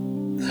 man.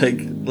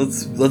 Like,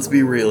 let's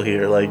be real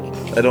here. Like,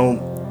 I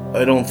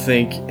don't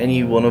think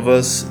any one of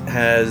us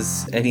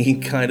has any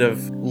kind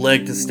of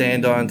leg to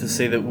stand on to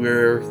say that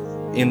we're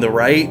in the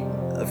right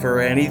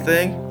for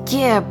anything.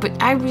 Yeah, but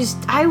I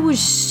was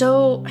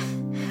so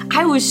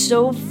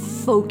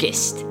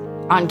focused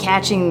on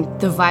catching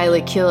the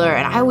Violet Killer,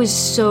 and I was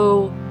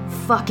so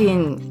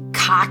fucking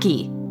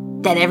cocky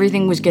that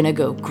everything was gonna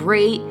go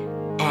great,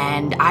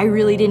 and I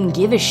really didn't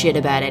give a shit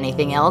about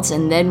anything else.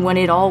 And then when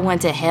it all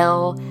went to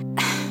hell,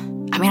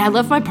 I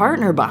left my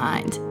partner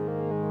behind,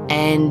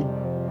 and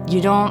you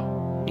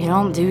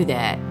don't do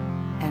that.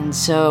 And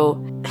so,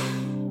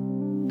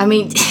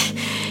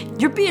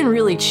 you're being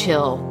really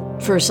chill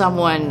for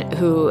someone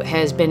who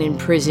has been in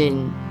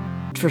prison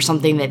for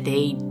something that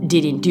they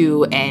didn't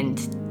do, and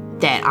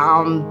that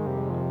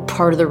I'm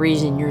part of the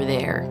reason you're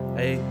there.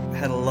 I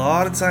had a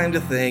lot of time to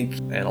think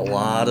and a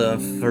lot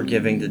of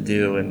forgiving to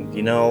do,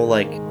 and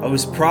I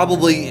was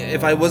probably,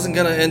 if I wasn't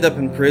gonna end up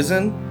in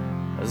prison,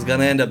 I was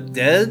gonna end up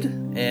dead.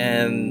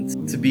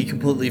 And to be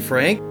completely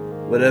frank,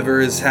 whatever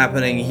is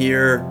happening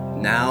here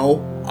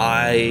now,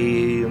 I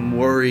am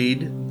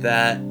worried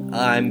that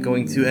I'm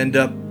going to end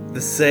up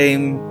the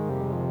same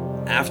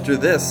after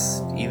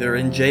this, either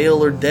in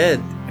jail or dead.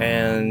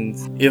 And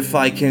if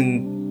I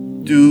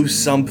can do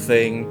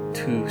something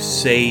to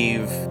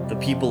save the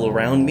people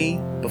around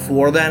me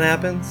before that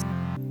happens,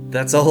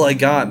 that's all I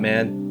got,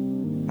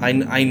 man.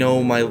 I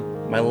know my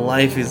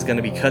life is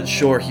gonna be cut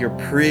short here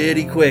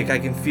pretty quick. I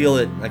can feel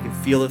it. I can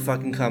feel it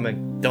fucking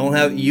coming. Don't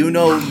have you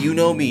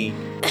know me.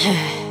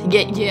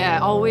 Yeah,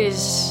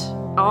 always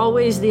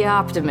the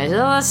optimist.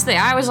 Well, that's the thing.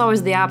 I was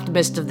always the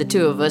optimist of the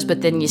two of us,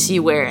 but then you see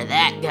where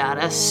that got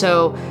us.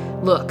 So,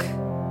 look,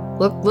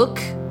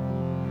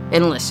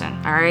 and listen,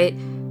 alright?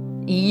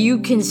 You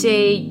can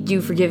say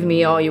you forgive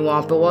me all you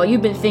want, but while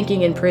you've been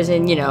thinking in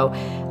prison,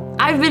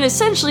 I've been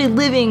essentially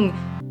living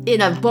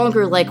in a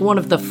bunker like one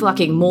of the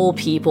fucking mole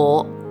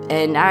people,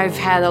 and I've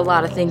had a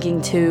lot of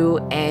thinking too,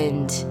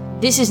 and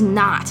this is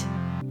not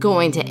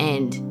going to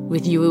end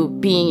with you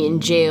being in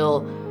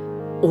jail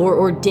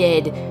or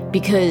dead,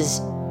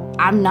 because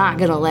I'm not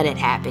gonna let it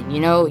happen,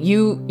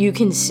 You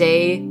can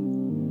say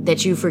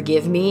that you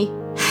forgive me,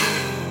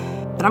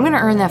 but I'm gonna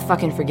earn that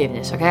fucking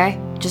forgiveness, okay?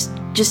 Just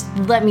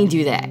let me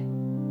do that.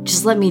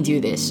 Just let me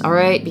do this,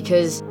 alright?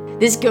 Because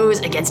this goes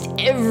against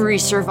every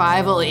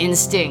survival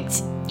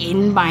instinct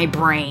in my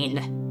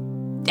brain.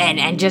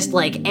 And just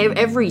like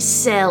every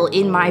cell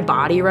in my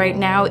body right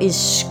now is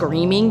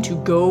screaming to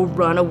go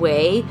run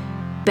away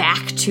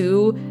back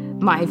to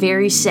my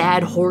very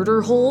sad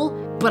hoarder hole.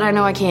 But I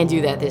know I can't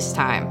do that this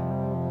time.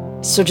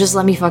 So just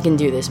let me fucking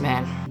do this,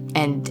 man.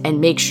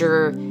 And make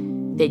sure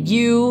that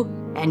you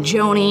and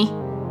Joni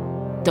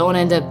don't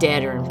end up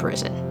dead or in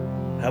prison.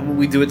 How about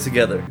we do it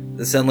together? Does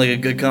that sound like a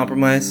good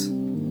compromise?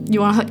 You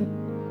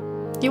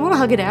wanna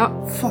hug it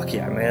out? Fuck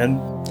yeah, man.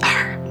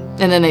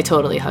 And then they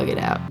totally hug it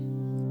out.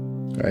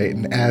 Right,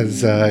 and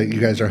as you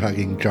guys are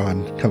hugging,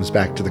 John comes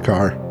back to the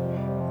car.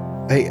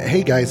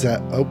 Hey guys,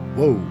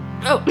 whoa.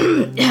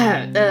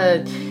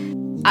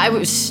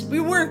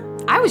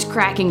 I was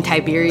cracking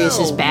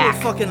Tiberius's back.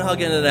 We're fucking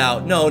hugging it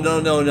out. No.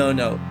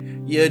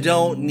 You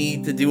don't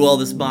need to do all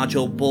this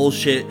macho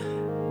bullshit.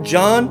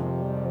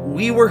 John,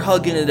 we were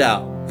hugging it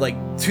out. Like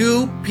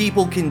two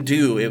people can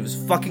do. It was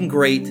fucking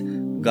great.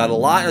 Got a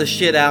lot of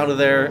shit out of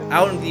there,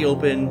 out in the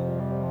open.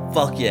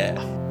 Fuck yeah.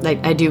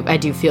 I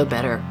do feel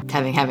better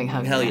having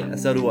hugged. Hell yeah,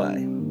 so do I.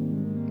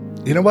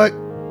 You know what?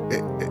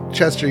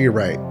 Chester, you're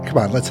right. Come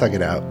on, let's hug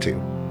it out too.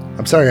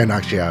 I'm sorry I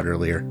knocked you out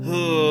earlier.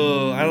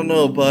 I don't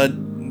know,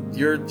 bud.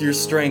 Your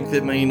strength,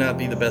 it may not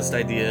be the best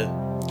idea.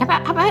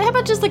 How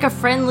about just like a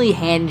friendly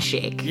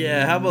handshake?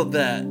 Yeah, how about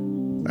that?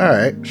 All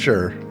right,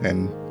 sure.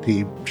 And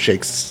he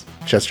shakes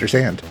Chester's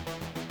hand.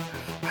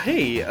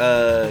 Hey,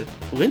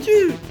 when'd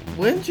you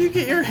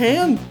get your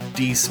hand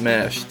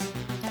de-smashed?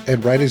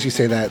 And right as you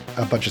say that,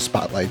 a bunch of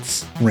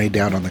spotlights rain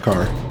down on the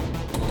car.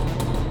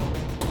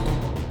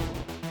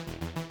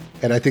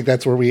 And I think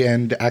that's where we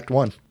end Act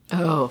 1.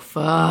 Oh,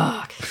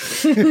 fuck.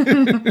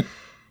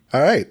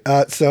 All right,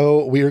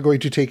 so we are going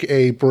to take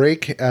a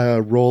break,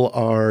 roll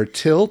our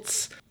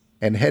tilts,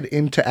 and head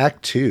into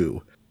Act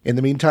 2. In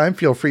the meantime,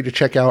 feel free to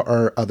check out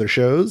our other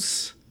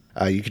shows.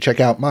 You can check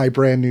out my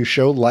brand new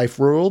show, Life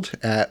World,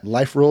 at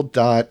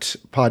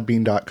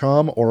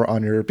lifeworld.podbean.com or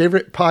on your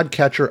favorite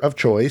podcatcher of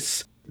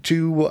choice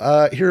to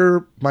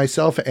hear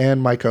myself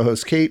and my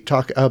co-host Kate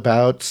talk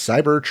about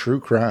cyber true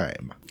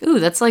crime. Ooh,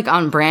 that's like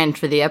on brand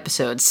for the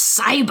episode.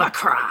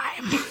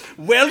 Cybercrime.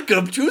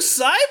 Welcome to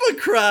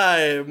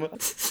Cybercrime.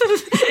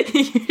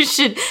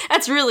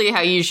 That's really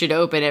how you should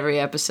open every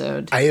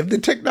episode. I am the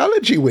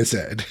technology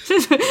wizard.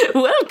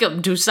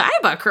 Welcome to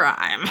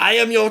Cybercrime. I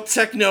am your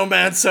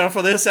technomancer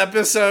for this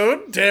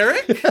episode,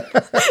 Derek.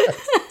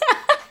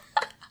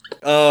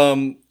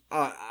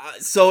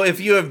 So if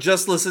you have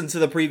just listened to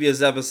the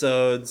previous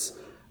episodes,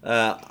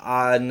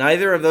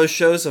 neither of those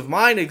shows of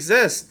mine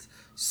exist.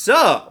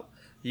 So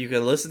you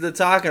can listen to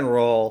Talk and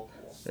Roll.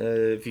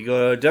 If you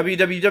go to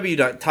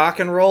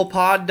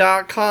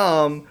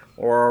www.talkandrollpod.com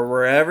or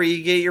wherever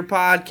you get your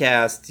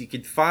podcasts, you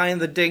can find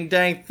the ding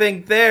dang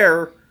thing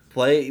there.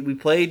 We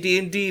play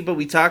D&D, but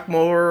we talk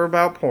more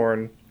about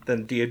porn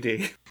than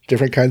D&D.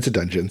 Different kinds of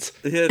dungeons.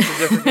 Yeah, it's a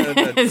different kind of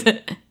dungeon.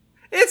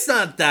 It's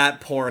not that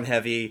porn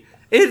heavy.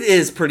 It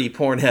is pretty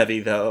porn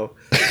heavy though.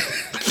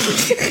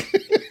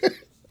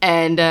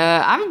 And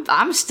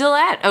I'm still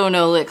at Oh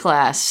No Lit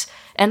Class.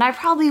 And I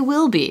probably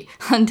will be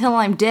until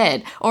I'm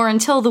dead, or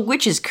until the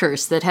witch's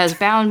curse that has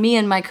bound me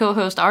and my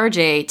co-host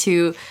RJ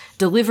to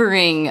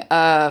delivering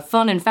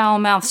fun and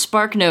foul-mouthed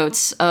spark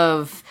notes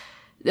of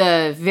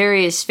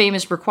various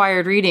famous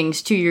required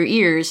readings to your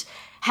ears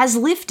has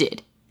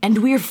lifted,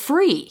 and we're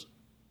free.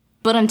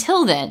 But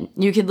until then,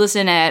 you can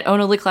listen at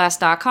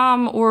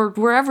onolitclass.com or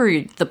wherever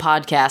the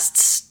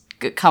podcasts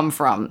come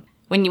from.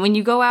 when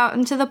you go out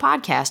into the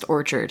podcast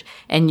orchard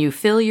and you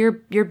fill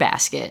your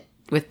basket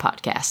with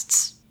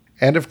podcasts.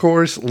 And of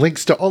course,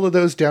 links to all of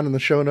those down in the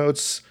show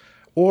notes.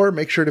 Or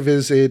make sure to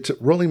visit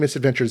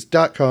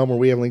rollingmisadventures.com where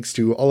we have links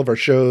to all of our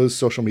shows,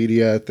 social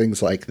media,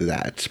 things like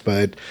that.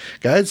 But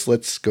guys,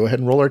 let's go ahead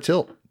and roll our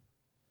tilt.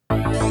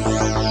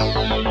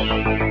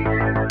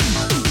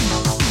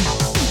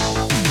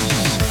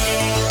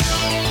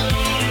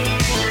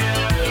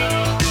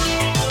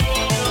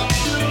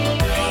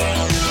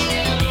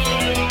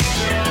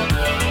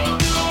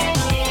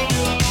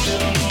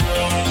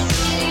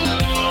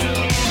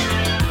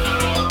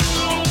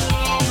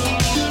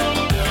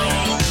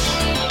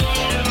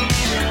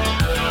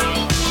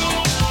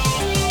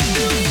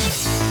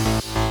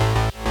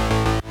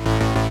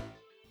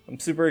 I'm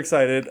super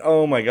excited.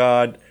 Oh my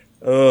god.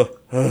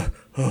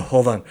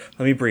 Hold on.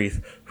 Let me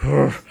breathe.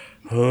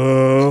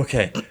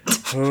 Okay.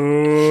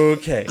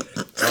 Okay.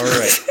 All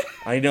right.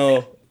 I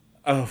know.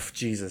 Oh,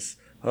 Jesus.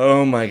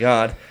 Oh my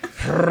god.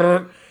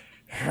 You're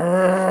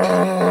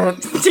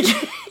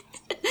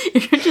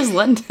just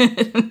letting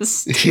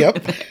it.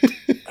 Yep.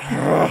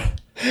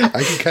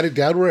 I can cut it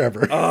down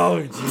wherever.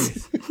 Oh,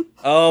 jeez.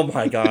 Oh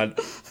my god.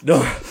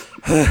 No.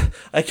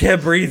 I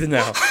can't breathe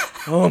now.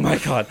 Oh my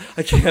god.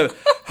 I can't.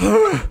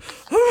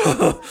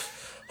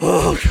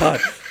 Oh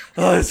god.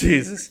 Oh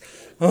Jesus.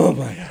 Oh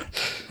my god.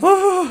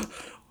 Oh,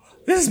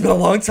 this has been a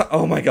long time.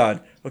 Oh my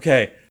god.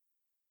 Okay.